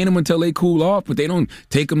 Might detain them until they cool off, but they don't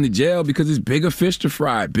take them to jail because it's bigger fish to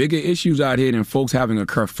fry, bigger issues out here than folks having a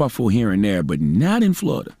kerfuffle here and there, but not in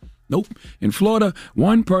Florida. Nope. In Florida,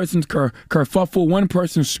 one person's kerfuffle, one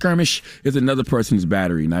person's skirmish is another person's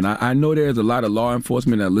battery. Now, I know there's a lot of law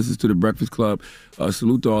enforcement that listens to the Breakfast Club.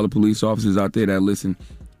 Salute to all the police officers out there that listen.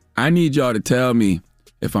 I need y'all to tell me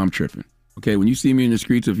if I'm tripping. Okay, when you see me in the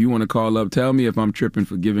streets, if you want to call up, tell me if I'm tripping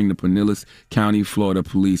for giving the Pinellas County, Florida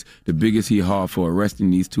police the biggest hee-haw for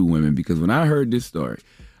arresting these two women. Because when I heard this story,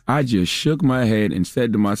 I just shook my head and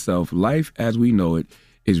said to myself, life as we know it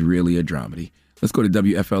is really a dramedy. Let's go to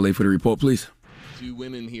WFLA for the report, please. Two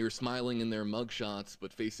women here smiling in their mugshots,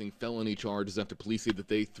 but facing felony charges after police say that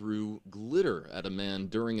they threw glitter at a man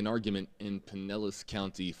during an argument in Pinellas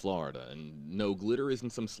County, Florida. And no, glitter isn't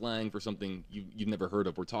some slang for something you've never heard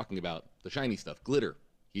of. We're talking about the shiny stuff, glitter,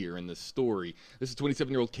 here in this story. This is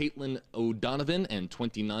 27-year-old Caitlin O'Donovan and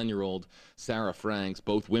 29-year-old Sarah Franks,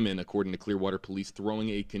 both women, according to Clearwater police, throwing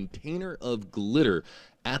a container of glitter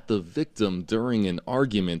at the victim during an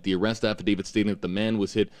argument. The arrest affidavit stating that the man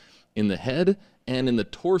was hit in the head and in the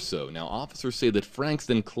torso. Now, officers say that Franks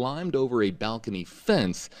then climbed over a balcony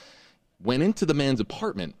fence, went into the man's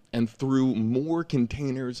apartment, and threw more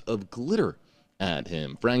containers of glitter at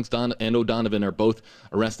him. Franks and O'Donovan are both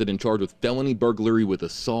arrested and charged with felony burglary with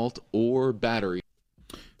assault or battery.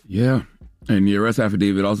 Yeah, and the arrest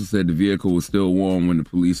affidavit also said the vehicle was still warm when the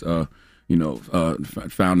police,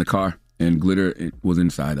 found the car, and glitter was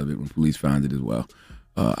inside of it when police found it as well.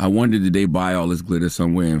 I wondered, did they buy all this glitter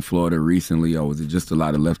somewhere in Florida recently, or was it just a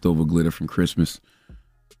lot of leftover glitter from Christmas?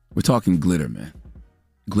 We're talking glitter, man.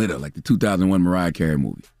 Glitter, like the 2001 Mariah Carey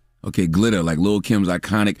movie. Okay, glitter, like Lil' Kim's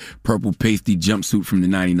iconic purple pasty jumpsuit from the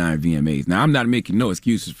 99 VMAs. Now, I'm not making no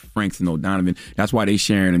excuses for Franks and O'Donovan. That's why they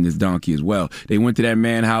sharing in this donkey as well. They went to that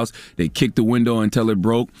man's house. They kicked the window until it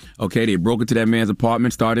broke. Okay, they broke into that man's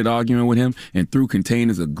apartment, started arguing with him, and threw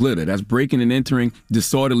containers of glitter. That's breaking and entering,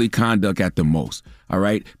 disorderly conduct at the most. All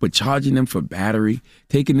right, but charging them for battery,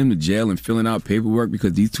 taking them to jail and filling out paperwork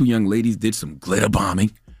because these two young ladies did some glitter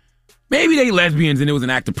bombing. Maybe they lesbians and it was an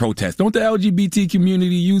act of protest. Don't the LGBT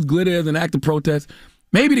community use glitter as an act of protest?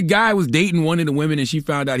 Maybe the guy was dating one of the women and she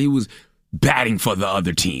found out he was batting for the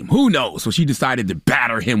other team. Who knows? So she decided to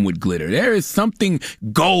batter him with glitter. There is something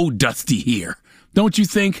gold dusty here. Don't you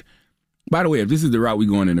think? By the way, if this is the route we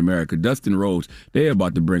going in America, Dustin Rhodes, they're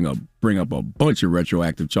about to bring up a bunch of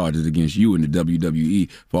retroactive charges against you in the WWE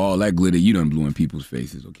for all that glitter you done blew in people's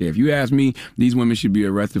faces, okay? If you ask me, these women should be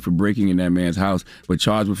arrested for breaking in that man's house, but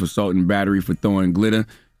charged with assault and battery for throwing glitter.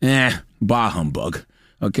 Bah humbug.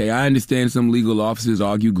 Okay, I understand some legal officers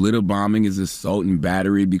argue glitter bombing is assault and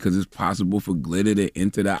battery because it's possible for glitter to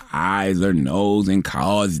enter the eyes or nose and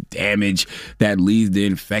cause damage that leads to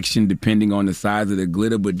infection depending on the size of the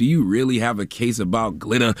glitter. But do you really have a case about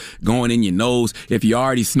glitter going in your nose if you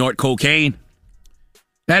already snort cocaine?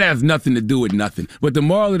 That has nothing to do with nothing. But the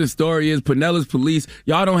moral of the story is Pinellas Police,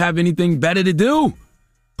 y'all don't have anything better to do.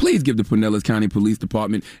 Please give the Pinellas County Police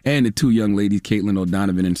Department and the two young ladies, Caitlin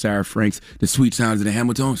O'Donovan and Sarah Franks, the sweet sounds of the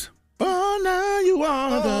Hamiltons. Oh, now you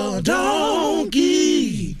are the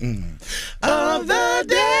donkey of the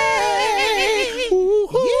day.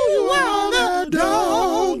 You are the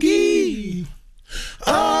donkey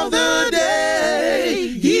of the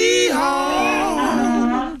day.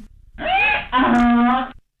 Yee-haw.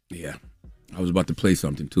 Yeah, I was about to play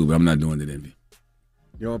something too, but I'm not doing it, Envy.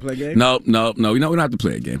 You don't want to play a game? No. We don't have to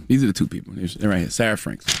play a game. These are the two people. They're right here. Sarah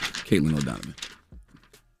Franks, Caitlin O'Donovan.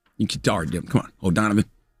 You can start them. Come on, O'Donovan.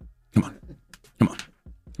 Come on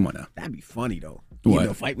now. That'd be funny though. What? You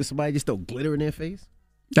know, fight with somebody, just throw glitter in their face.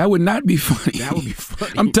 That would not be funny. That would be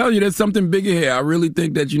funny. I'm telling you, there's something bigger here. I really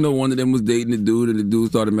think that, one of them was dating a dude and the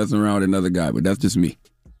dude started messing around with another guy. But that's just me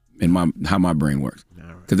and how my brain works.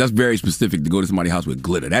 Because that's very specific to go to somebody's house with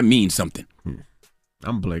glitter. That means something.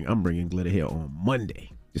 I'm bringing glitter here on Monday.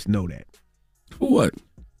 Just know that. For what?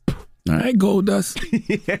 All right, Gold Dust.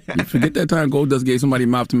 You forget that time Gold Dust gave somebody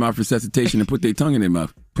mouth-to-mouth resuscitation and put their tongue in their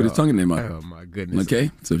mouth. Put his tongue in their mouth. Oh, my goodness. Okay?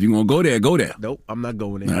 So if you're going to go there, go there. Nope, I'm not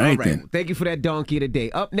going there. All right, then. Thank you for that donkey of the day.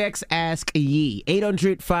 Up next, Ask Yee.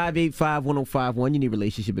 800-585-1051. You need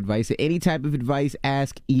relationship advice. Any type of advice,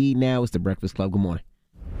 ask Yee now. It's The Breakfast Club. Good morning.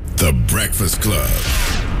 The Breakfast Club.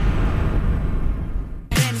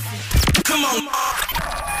 Come on.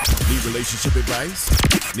 Need relationship advice?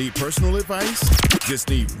 Need personal advice? Just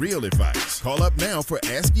need real advice. Call up now for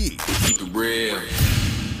Ask Yee. Keep it real.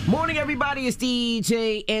 Morning, everybody. It's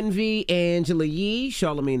DJ Envy, Angela Yee,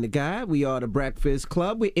 Charlamagne the Guy. We are The Breakfast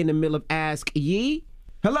Club. We're in the middle of Ask Yee.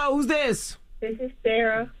 Hello, who's this? This is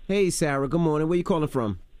Sarah. Hey, Sarah. Good morning. Where you calling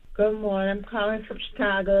from? Good morning. I'm calling from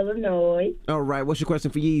Chicago, Illinois. All right. What's your question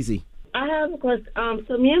for Yeezy? I have a question.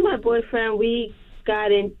 So me and my boyfriend, we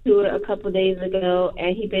got into it a couple days ago,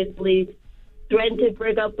 and he basically threatened to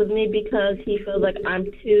break up with me because he feels like I'm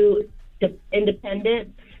too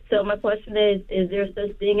independent. So my question is there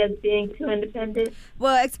such thing as being too independent?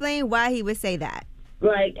 Well, explain why he would say that.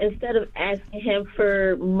 Like, instead of asking him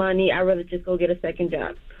for money, I'd rather just go get a second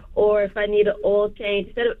job. Or if I need an oil change,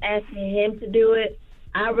 instead of asking him to do it,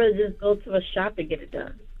 I'd rather just go to a shop and get it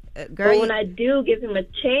done. Girl, but when I do give him a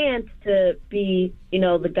chance to be,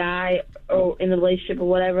 the guy or in the relationship or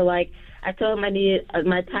whatever, like, I told him I needed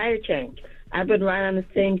my tire change. I've been riding on the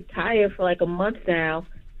same tire for like a month now,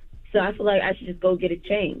 so I feel like I should just go get it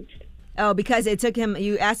changed. Oh, because it took him,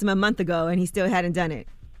 you asked him a month ago and he still hadn't done it.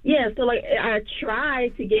 Yeah, so like I try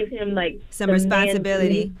to give him like some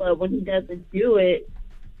responsibility, but when he doesn't do it,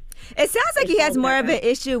 it sounds like he has more of an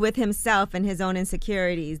issue with himself and his own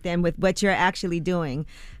insecurities than with what you're actually doing.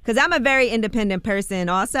 Because I'm a very independent person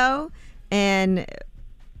also, and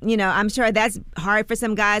I'm sure that's hard for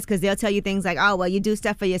some guys because they'll tell you things like, oh, well, you do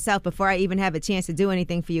stuff for yourself before I even have a chance to do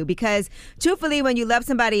anything for you. Because truthfully, when you love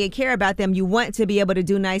somebody and care about them, you want to be able to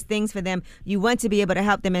do nice things for them. You want to be able to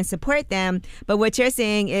help them and support them. But what you're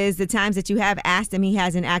saying is the times that you have asked him, he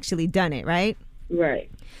hasn't actually done it, right? Right.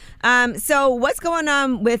 So what's going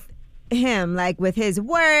on with him? Like with his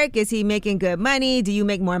work? Is he making good money? Do you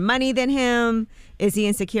make more money than him? Is he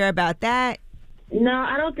insecure about that? No,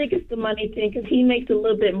 I don't think it's the money thing because he makes a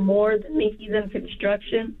little bit more than me. He's in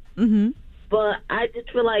construction. Mm-hmm. But I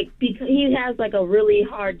just feel like because he has like a really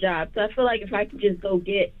hard job. So I feel like if I could just go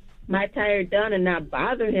get my tire done and not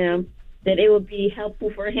bother him, that it would be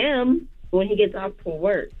helpful for him when he gets off from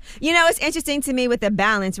work. It's interesting to me with the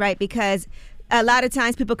balance, right? Because a lot of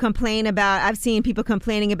times people complain about, I've seen people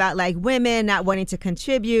complaining about like women not wanting to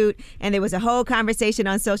contribute. And there was a whole conversation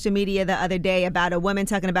on social media the other day about a woman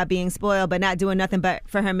talking about being spoiled, but not doing nothing but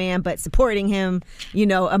for her man, but supporting him,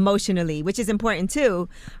 emotionally, which is important too.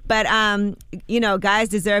 But, guys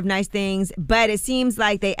deserve nice things, but it seems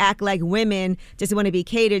like they act like women just want to be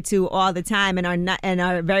catered to all the time and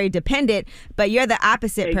are very dependent, but you're the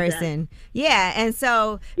opposite person. Yeah. And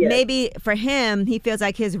so maybe for him, he feels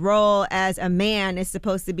like his role as a man is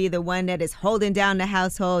supposed to be the one that is holding down the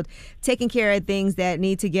household, taking care of things that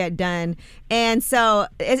need to get done. And so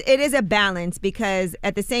it is a balance, because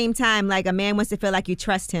at the same time, like, a man wants to feel like you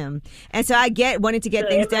trust him. And so I get wanting to get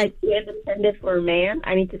things done. Am I independent for a man?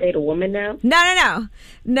 I need to date a woman now?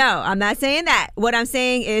 No, I'm not saying that. What I'm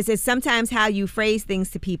saying is sometimes how you phrase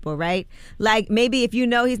things to people, right? Like, maybe if you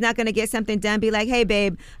know he's not going to get something done, be like, hey,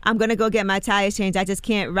 babe, I'm going to go get my tires changed. I just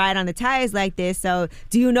can't ride on the tires like this. So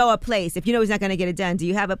do you know a place? If you know he's not going to get it done, do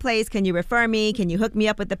you have a place? Can you refer me? Can you hook me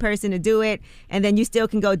up with the person to do it? And then you still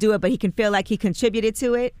can go do it, but he can feel like he contributed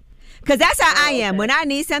to it. Because that's how I am. When I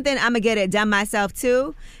need something, I'm going to get it done myself,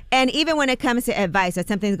 too. And even when it comes to advice or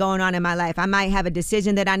something's going on in my life, I might have a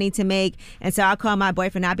decision that I need to make. And so I'll call my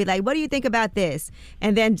boyfriend. I'll be like, what do you think about this?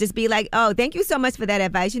 And then just be like, oh, thank you so much for that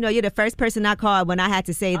advice. You know, you're the first person I called when I had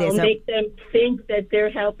to say this. I'll make them think that they're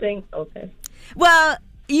helping. Okay. Well,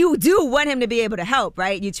 you do want him to be able to help,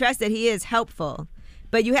 right? You trust that he is helpful.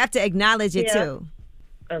 But you have to acknowledge it, too.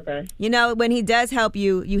 Okay. You know, when he does help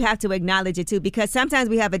you, you have to acknowledge it too, because sometimes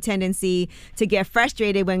we have a tendency to get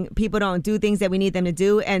frustrated when people don't do things that we need them to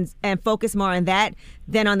do, and focus more on that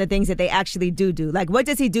than on the things that they actually do. Like, what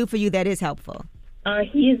does he do for you that is helpful?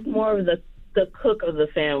 He's more of the cook of the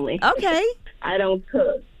family. Okay. I don't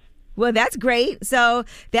cook. Well, that's great. So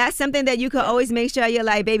that's something that you could always make sure you're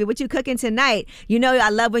like, baby, what you cooking tonight? You know, I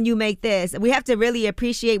love when you make this. We have to really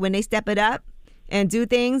appreciate when they step it up and do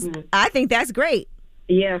things. I think that's great.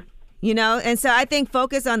 Yeah. You know, and so I think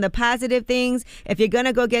focus on the positive things. If you're going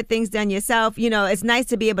to go get things done yourself, you know, it's nice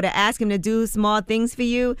to be able to ask him to do small things for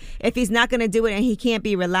you. If he's not going to do it and he can't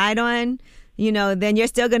be relied on, you know, then you're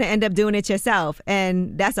still going to end up doing it yourself.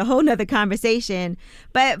 And that's a whole nother conversation.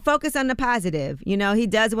 But focus on the positive. You know, he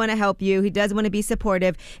does want to help you. He does want to be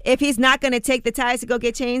supportive. If he's not going to take the tires to go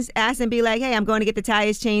get changed, ask him, be like, hey, I'm going to get the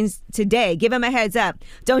tires changed today. Give him a heads up.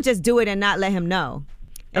 Don't just do it and not let him know.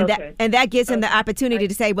 And that gives him the opportunity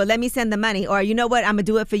to say, well, let me send the money, or you know what, I'm going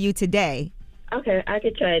to do it for you today. Okay, I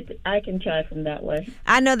could try it. I can try from that way.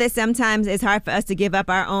 I know that sometimes it's hard for us to give up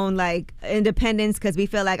our own, like, independence, because we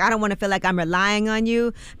feel like, I don't want to feel like I'm relying on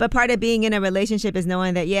you. But part of being in a relationship is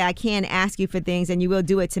knowing that, yeah, I can ask you for things and you will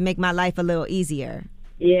do it to make my life a little easier.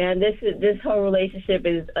 Yeah, this whole relationship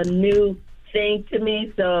is a new thing to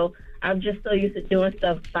me, so I'm just so used to doing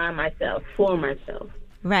stuff by myself, for myself.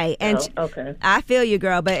 Right. And okay. I feel you,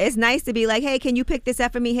 girl, but it's nice to be like, hey, can you pick this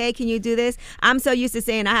up for me? Hey, can you do this? I'm so used to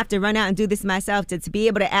saying I have to run out and do this myself. To be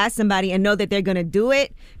able to ask somebody and know that they're going to do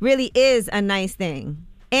it really is a nice thing.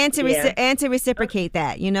 And to reciprocate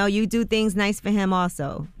that, you know, you do things nice for him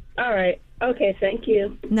also. All right. Okay, thank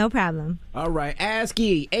you. No problem. All right, ask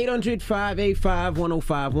Yee,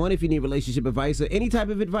 800-585-1051. If you need relationship advice or any type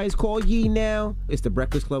of advice, call Yee now. It's the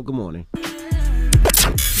Breakfast Club. Good morning.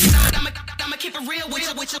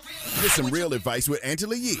 Get some real advice with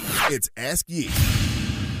Angela Yee. It's Ask Yee.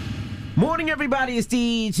 Morning, everybody. It's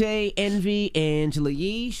DJ Envy, Angela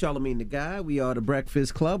Yee, Charlamagne the Guy. We are the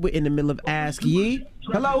Breakfast Club. We're in the middle of Ask Yee.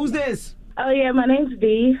 Hello, who's this? Oh, yeah, my name's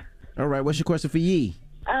Dee. All right, what's your question for Yee?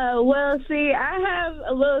 Well, see, I have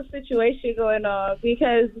a little situation going on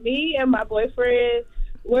because me and my boyfriend,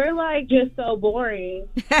 we're, like, just so boring.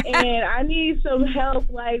 And I need some help,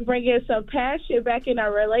 like, bringing some passion back in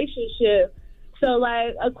our relationship. So,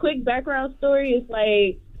 like, a quick background story is,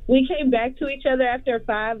 like, we came back to each other after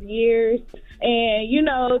 5 years. And, you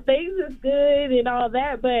know, things is good and all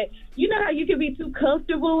that. But you know how you can be too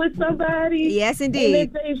comfortable with somebody? Yes, indeed.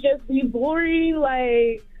 And then things just be boring.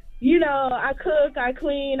 Like, you know, I cook, I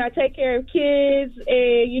clean, I take care of kids.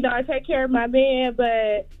 And, you know, I take care of my man.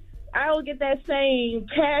 But I don't get that same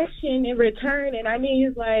passion in return. And I mean,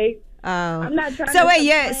 it's like, I'm not trying to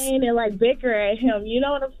complain and like bicker at him. You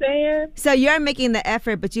know what I'm saying? So you're making the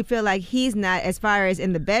effort, but you feel like he's not, as far as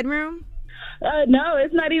in the bedroom? No,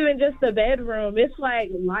 it's not even just the bedroom. It's like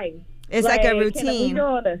life. It's like a routine.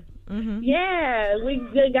 Yeah, we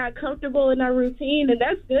got comfortable in our routine, and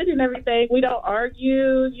that's good and everything. We don't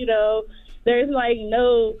argue. You know, there's like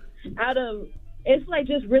it's like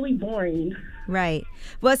just really boring. Right.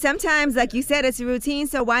 Well, sometimes, like you said, it's a routine,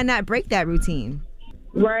 so why not break that routine?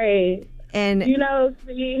 Right. And you know,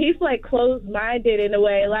 he's like closed-minded in a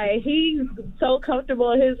way. Like, he's so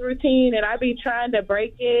comfortable in his routine, and I be trying to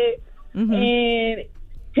break it. Mm-hmm. And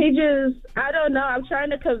he just, I don't know. I'm trying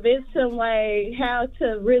to convince him like how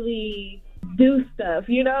to really do stuff,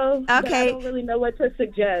 you know? Okay. But I don't really know what to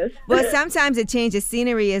suggest. Well, sometimes a change of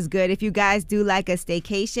scenery is good. If you guys do like a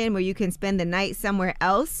staycation where you can spend the night somewhere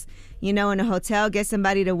else, you know, in a hotel, get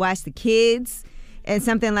somebody to watch the kids and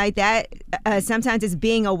something like that. Sometimes it's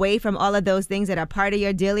being away from all of those things that are part of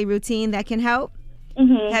your daily routine that can help.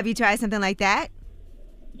 Mm-hmm. Have you tried something like that?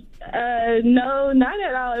 No, not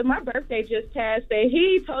at all. My birthday just passed, and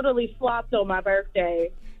he totally flopped on my birthday.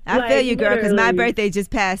 I feel you, girl, because my literally. birthday just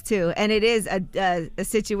passed too, and it is a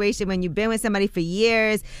situation when you've been with somebody for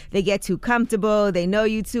years. They get too comfortable. They know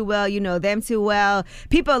you too well. You know them too well.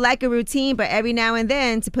 People like a routine, but every now and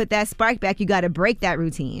then, to put that spark back, you got to break that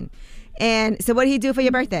routine. And so, what did he do for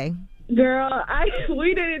your birthday? Girl,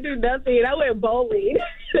 we didn't do nothing. I went bowling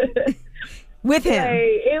with him. Like,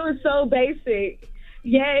 it was so basic.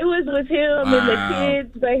 Yeah, it was with him and the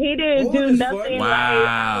kids, but he didn't do nothing like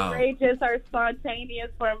outrageous or spontaneous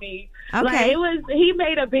for me. Okay. Like, he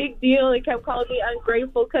made a big deal and kept calling me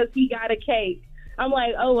ungrateful because he got a cake. I'm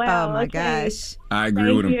like, oh wow. Oh my okay. gosh. I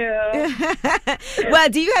agree with him. You. Well,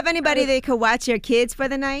 do you have anybody that could watch your kids for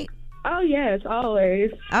the night? Oh, yes, always.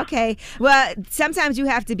 Okay. Well, sometimes you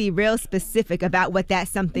have to be real specific about what that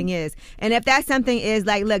something is. And if that something is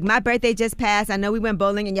like, look, my birthday just passed. I know we went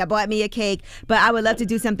bowling and y'all bought me a cake, but I would love to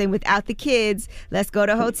do something without the kids. Let's go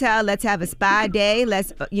to a hotel. Let's have a spa day.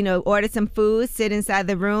 Let's, order some food, sit inside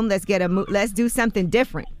the room. Let's do something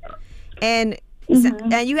different. And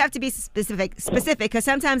and you have to be specific because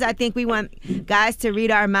sometimes I think we want guys to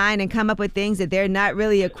read our mind and come up with things that they're not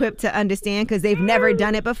really equipped to understand because they've never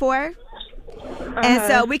done it before.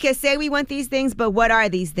 And so we can say we want these things, but what are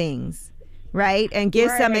these things? Right? And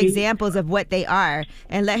give some examples of what they are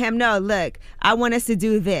and let him know, look, I want us to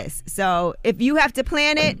do this. So if you have to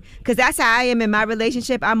plan it, because that's how I am in my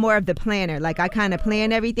relationship, I'm more of the planner. Like I kind of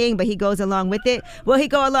plan everything, but he goes along with it. Will he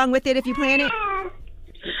go along with it if you plan it?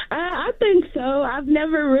 I think so. I've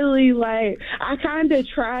never really I kind of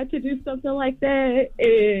tried to do something like that,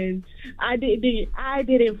 and I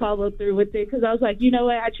didn't follow through with it because I was like, you know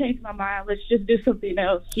what? I changed my mind. Let's just do something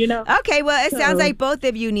else. Okay. Well, it sounds like both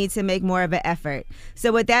of you need to make more of an effort.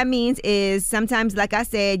 So what that means is sometimes, like I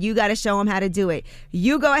said, you got to show him how to do it.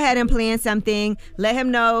 You go ahead and plan something. Let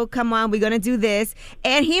him know. Come on, we're gonna do this,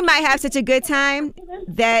 and he might have such a good time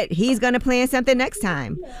that he's gonna plan something next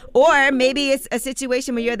time. Or maybe it's a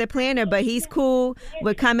situation where you're the planner, but he's cool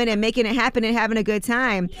with coming and making it happen and having a good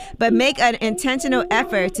time. But make an intentional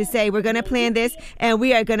effort to say, we're going to plan this and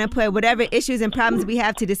we are going to put whatever issues and problems we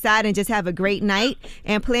have to decide and just have a great night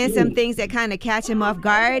and plan some things that kind of catch him off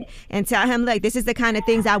guard and tell him, look, this is the kind of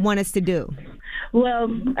things I want us to do. Well,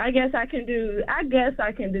 I guess I can do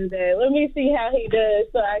that. Let me see how he does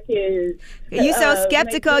so I can. You so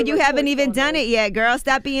skeptical. You haven't even done it yet, girl.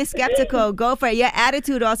 Stop being skeptical. Go for it. Your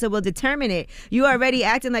attitude also will determine it. You already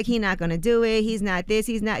acting like he's not going to do it. He's not this.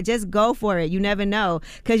 He's not. Just go for it. You never know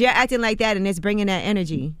because you're acting like that and it's bringing that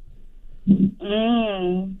energy.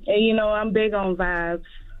 And I'm big on vibes,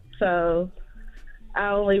 so I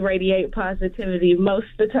only radiate positivity most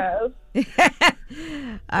of the time.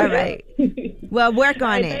 All right. Well, work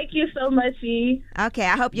on it. Thank you so much, E. Okay,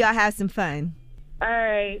 I hope y'all have some fun. All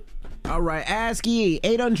right. All right, ask Yee,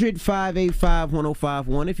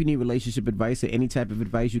 800-585-1051. If you need relationship advice or any type of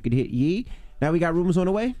advice, you can hit Yee. Now we got rumors on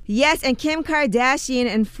the way? Yes, and Kim Kardashian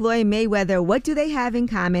and Floyd Mayweather, what do they have in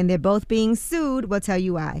common? They're both being sued. We'll tell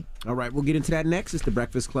you why. All right, we'll get into that next. It's The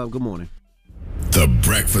Breakfast Club. Good morning. The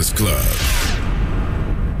Breakfast Club.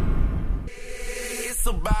 It's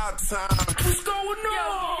about time. What's going on?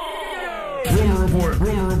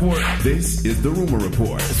 Rumor report. This is the Rumor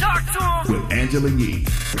Report. Talk to him. With Angela Yee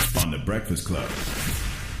on The Breakfast Club.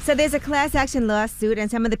 So there's a class action lawsuit, and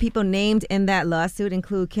some of the people named in that lawsuit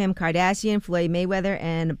include Kim Kardashian, Floyd Mayweather,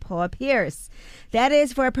 and Paul Pierce. That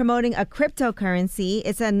is for promoting a cryptocurrency.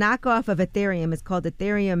 It's a knockoff of Ethereum. It's called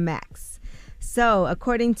Ethereum Max. So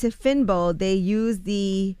according to Finbold, they used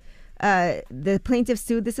the plaintiffs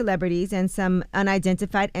sued the celebrities and some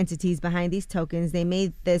unidentified entities behind these tokens. They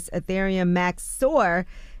made this Ethereum Max soar,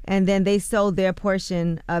 and then they sold their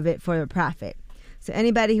portion of it for a profit. So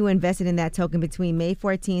anybody who invested in that token between May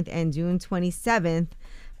 14th and June 27th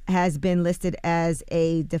has been listed as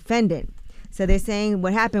a defendant. So they're saying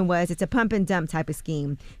what happened was it's a pump and dump type of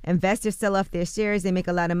scheme. Investors sell off their shares. They make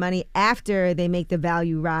a lot of money after they make the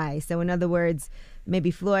value rise. So in other words,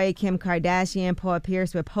 maybe Floyd, Kim Kardashian, Paul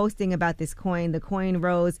Pierce were posting about this coin. The coin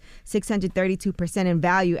rose 632% in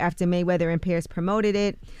value after Mayweather and Pierce promoted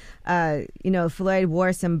it. Floyd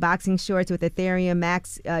wore some boxing shorts with Ethereum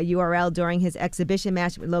Max URL during his exhibition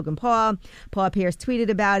match with Logan Paul. Paul Pierce tweeted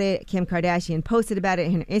about it. Kim Kardashian posted about it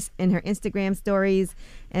in her Instagram stories.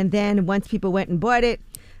 And then once people went and bought it,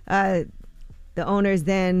 the owners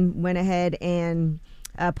then went ahead and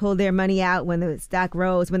pulled their money out when the stock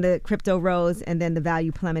rose, when the crypto rose, and then the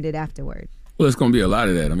value plummeted afterward. Well, it's going to be a lot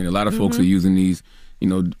of that. I mean, a lot of folks are using these,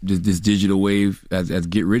 this digital wave as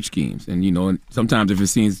get-rich schemes. And, and sometimes if it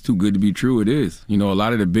seems too good to be true, it is. A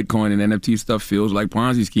lot of the Bitcoin and NFT stuff feels like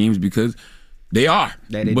Ponzi schemes because They are.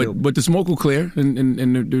 They do. But the smoke will clear, and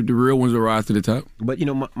the real ones will rise to the top. But, you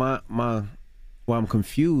know, why I'm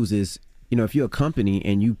confused is, you know, if you're a company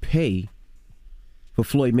and you pay for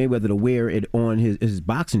Floyd Mayweather to wear it on his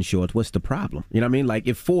boxing shorts, what's the problem? You know what I mean? Like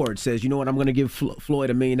if Ford says, you know what, I'm going to give Floyd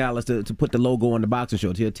 $1 million to put the logo on the boxing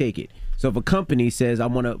shorts, he'll take it. So if a company says, I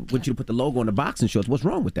want you to put the logo on the boxing shorts, what's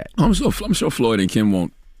wrong with that? I'm sure Floyd and Kim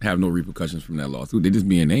won't have no repercussions from that lawsuit. They're just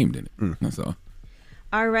being named in it. That's all.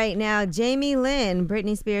 All right, now Jamie Lynn,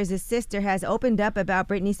 Britney Spears' sister, has opened up about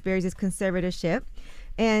Britney Spears' conservatorship.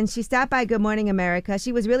 And she stopped by Good Morning America.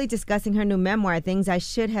 She was really discussing her new memoir, Things I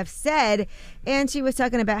Should Have Said. And she was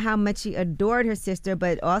talking about how much she adored her sister,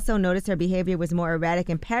 but also noticed her behavior was more erratic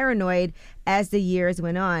and paranoid as the years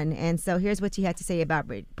went on. And so here's what she had to say about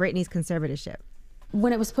Britney's conservatorship.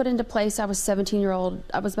 When it was put into place, I was 17-year-old.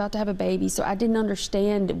 I was about to have a baby, so I didn't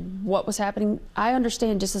understand what was happening. I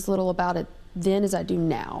understand just as little about it then as I do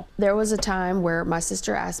now. There was a time where my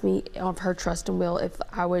sister asked me of her trust and will if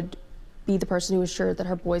I would be the person who assured that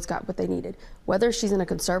her boys got what they needed. Whether she's in a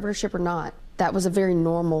conservatorship or not, that was a very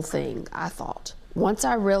normal thing, I thought. Once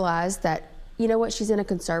I realized that, you know what, she's in a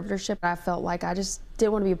conservatorship, I felt like I just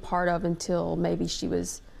didn't want to be a part of until maybe she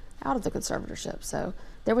was out of the conservatorship. So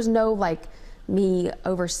there was no like me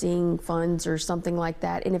overseeing funds or something like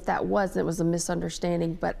that. And if that was, it was a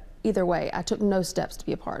misunderstanding. But either way, I took no steps to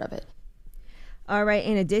be a part of it. All right.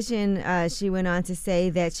 In addition, she went on to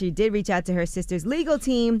say that she did reach out to her sister's legal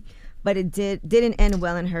team, but it didn't end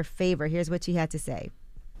well in her favor. Here's what she had to say.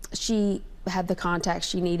 She had the contacts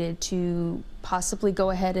she needed to possibly go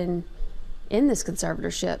ahead and end this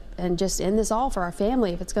conservatorship and just end this all for our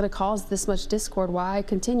family. If it's going to cause this much discord, why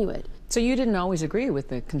continue it? So you didn't always agree with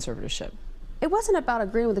the conservatorship? It wasn't about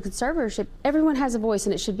agreeing with the conservatorship. Everyone has a voice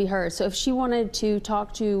and it should be heard. So if she wanted to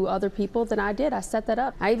talk to other people, then I did. I set that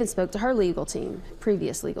up. I even spoke to her legal team,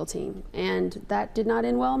 previous legal team, and that did not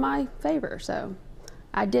end well in my favor. So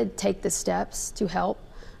I did take the steps to help,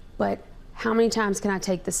 but how many times can I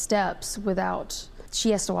take the steps without,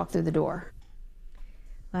 she has to walk through the door.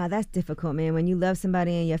 Wow, that's difficult, man. When you love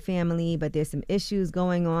somebody in your family, but there's some issues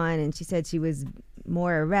going on, and she said she was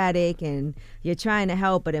more erratic, and you're trying to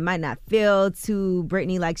help, but it might not feel to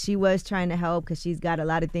Britney like she was trying to help because she's got a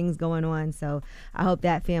lot of things going on. So I hope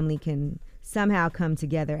that family can somehow come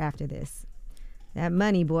together after this. That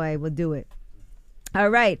money, boy, will do it. All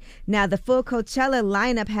right. Now, the full Coachella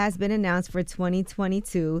lineup has been announced for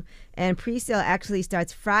 2022, and pre-sale actually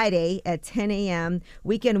starts Friday at 10 a.m.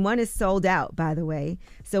 Weekend 1 is sold out, by the way.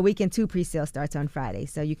 So weekend 2 pre-sale starts on Friday.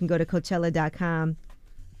 So you can go to Coachella.com.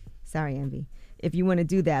 Sorry, Envy, if you want to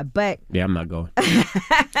do that. But yeah, I'm not going.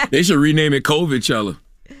 They should rename it COVIDchella.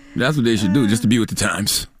 That's what they should do, just to be with the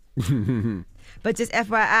times. But just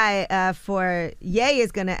FYI, for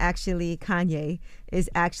Kanye is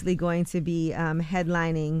actually going to be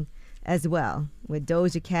headlining as well with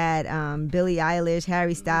Doja Cat, Billie Eilish,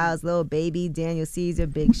 Harry Styles, Lil Baby, Daniel Caesar,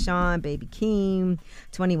 Big Sean, Baby Keem,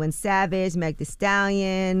 21 Savage, Meg Thee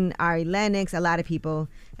Stallion, Ari Lennox, a lot of people,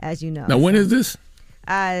 as you know. Now, when is this?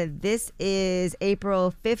 This is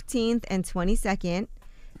April 15th and 22nd,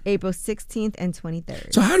 April 16th and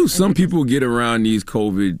 23rd. So how do some people get around these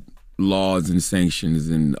COVID laws and sanctions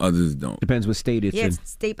and others don't? Depends what state it's in. It's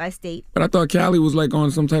state by state. But I thought Cali was like on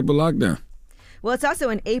some type of lockdown. Well, it's also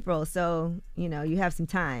in April, so, you know, you have some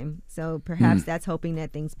time. So perhaps that's hoping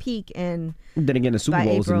that things peak. And then again, the Super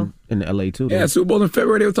Bowl's in L.A. too. Yeah, Super Bowl in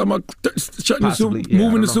February. They were talking about shutting Possibly, the Super,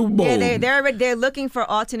 moving the Super Bowl. Yeah, they're looking for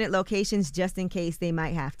alternate locations just in case they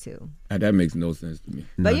might have to. That makes no sense to me.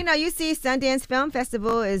 But, you know, you see Sundance Film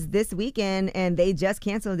Festival is this weekend, and they just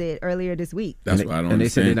canceled it earlier this week. That's why I don't understand. And they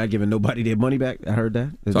said they're not giving nobody their money back. I heard that.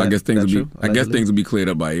 I guess things will be cleared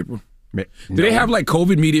up by April. Do they have like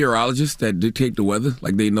COVID meteorologists that dictate the weather?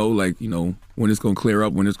 Like they know, like, you know, when it's going to clear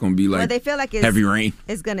up, when it's going to be like they feel like heavy rain?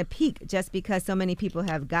 It's going to peak just because so many people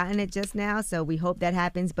have gotten it just now. So we hope that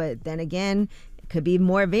happens. But then again, it could be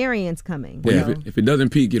more variants coming. Yeah, if it doesn't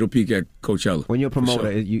peak, it'll peak at Coachella. When you're a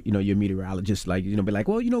promoter, you know, you're a meteorologist, like, you know, be like,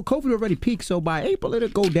 well, you know, COVID already peaked, so by April it'll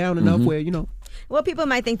go down enough where, you know. Well, people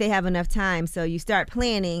might think they have enough time, so you start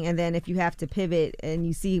planning, and then if you have to pivot and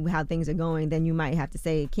you see how things are going, then you might have to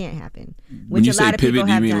say it can't happen. When you say pivot,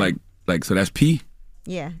 do you mean like so that's P?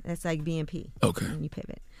 Yeah, that's like B and P. Okay. When you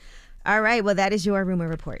pivot. All right, well, that is your rumor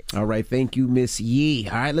report. All right, thank you, Miss Yee.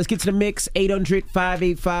 All right, let's get to the mix.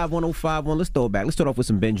 800-585-1051. Let's throw it back. Let's start off with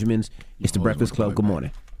some Benjamins. It's the Breakfast Club. Good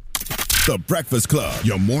morning. The Breakfast Club.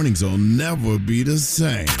 Your mornings will never be the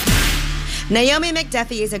same. Naomi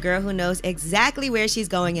McDuffie is a girl who knows exactly where she's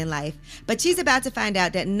going in life, but she's about to find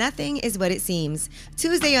out that nothing is what it seems.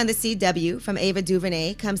 Tuesday on the CW from Ava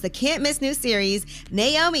DuVernay comes the can't-miss new series,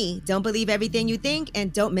 Naomi. Don't believe everything you think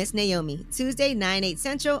and don't miss Naomi. Tuesday, 9/8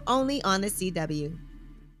 Central, only on the CW.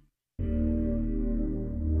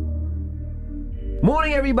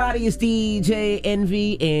 Morning, everybody. It's DJ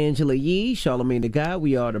Envy, Angela Yee, Charlamagne the Guy.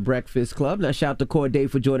 We are the Breakfast Club. Now, shout out to Cordae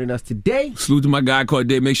for joining us today. Salute to my guy,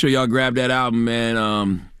 Cordae. Make sure y'all grab that album, man,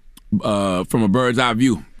 From a Bird's Eye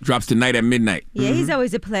View. Drops tonight at midnight. Yeah, he's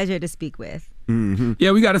always a pleasure to speak with. Mm-hmm.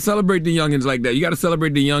 Yeah, we got to celebrate the youngins like that. You got to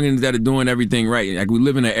celebrate the youngins that are doing everything right. Like, we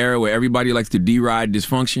live in an era where everybody likes to deride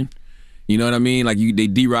dysfunction. You know what I mean? Like, they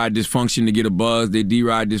deride dysfunction to get a buzz. They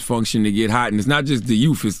deride dysfunction to get hot. And it's not just the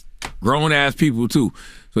youth. It's grown-ass people, too.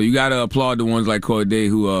 So you got to applaud the ones like Cordae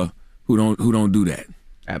who don't do that.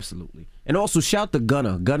 Absolutely. And also, shout to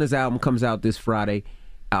Gunna. Gunna's album comes out this Friday.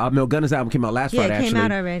 No, Gunna's album came out last Friday, actually. Yeah, it came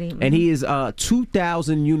out already. Mm-hmm. And he is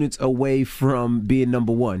 2,000 units away from being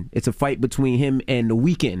number one. It's a fight between him and The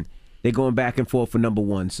Weeknd. They're going back and forth for number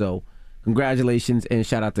one. So congratulations and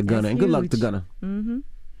shout out to Gunna. And good luck to Gunna. Mm-hmm.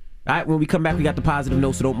 All right, when we come back, we got the positive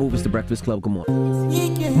notes, so don't move. It's the Breakfast Club. Good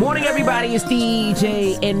morning. Morning, everybody. It's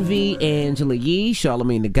DJ Envy, Angela Yee,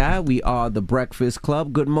 Charlamagne the Guy. We are the Breakfast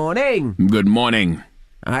Club. Good morning. Good morning.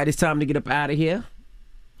 All right, it's time to get up out of here.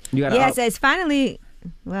 Yes, it's finally,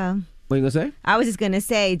 well... What are you going to say? I was just going to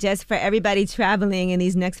say, just for everybody traveling in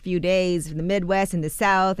these next few days, from the Midwest and the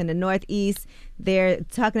South and the Northeast, they're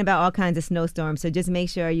talking about all kinds of snowstorms. So just make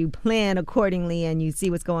sure you plan accordingly and you see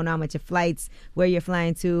what's going on with your flights, where you're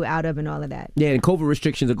flying to, out of, and all of that. Yeah, and COVID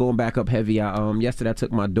restrictions are going back up heavy. Yesterday I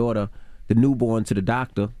took my daughter, the newborn, to the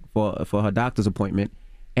doctor for her doctor's appointment.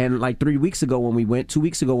 And like 2 weeks ago when we went,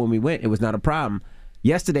 it was not a problem.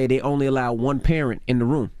 Yesterday they only allowed one parent in the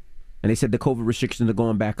room. And they said the COVID restrictions are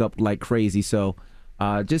going back up like crazy. So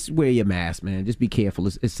just wear your mask, man. Just be careful.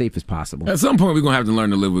 It's as safe as possible. At some point, we're going to have to learn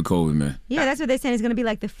to live with COVID, man. Yeah, that's what they're saying. It's going to be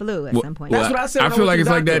like the flu at some point. That's what I said. I feel like it's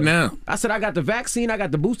like that now. I said I got the vaccine, I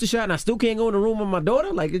got the booster shot, and I still can't go in the room with my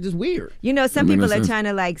daughter. Like, it's just weird. You know, some people are trying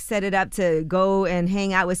to like set it up to go and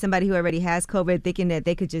hang out with somebody who already has COVID, thinking that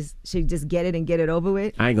they should just get it and get it over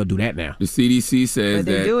with. I ain't going to do that now. The CDC says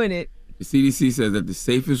but they're doing it. The CDC says that the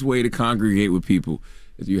safest way to congregate with people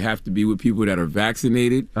is you have to be with people that are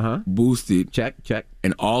vaccinated, boosted. Check.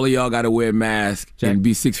 And all of y'all got to wear masks and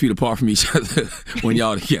be 6 feet apart from each other when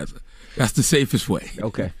y'all together. That's the safest way.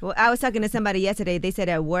 Okay. Well, I was talking to somebody yesterday. They said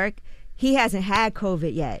at work, he hasn't had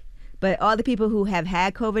COVID yet. But all the people who have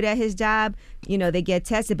had COVID at his job, you know, they get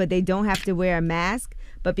tested, but they don't have to wear a mask.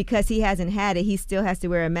 But because he hasn't had it, he still has to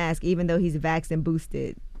wear a mask, even though he's vaxxed and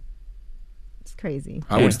boosted. It's crazy.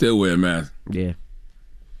 I would still wear a mask. Yeah.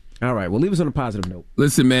 All right, well, leave us on a positive note.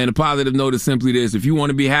 Listen, man, the positive note is simply this. If you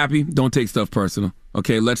want to be happy, don't take stuff personal.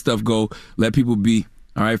 Okay, let stuff go. Let people be.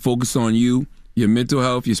 All right, focus on you, your mental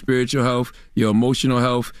health, your spiritual health, your emotional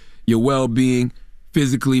health, your well-being,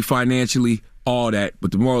 physically, financially, all that.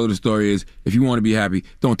 But the moral of the story is, if you want to be happy,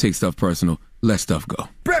 don't take stuff personal. Let stuff go.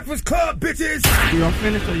 Breakfast Club, bitches! Y'all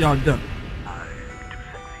finished or y'all done?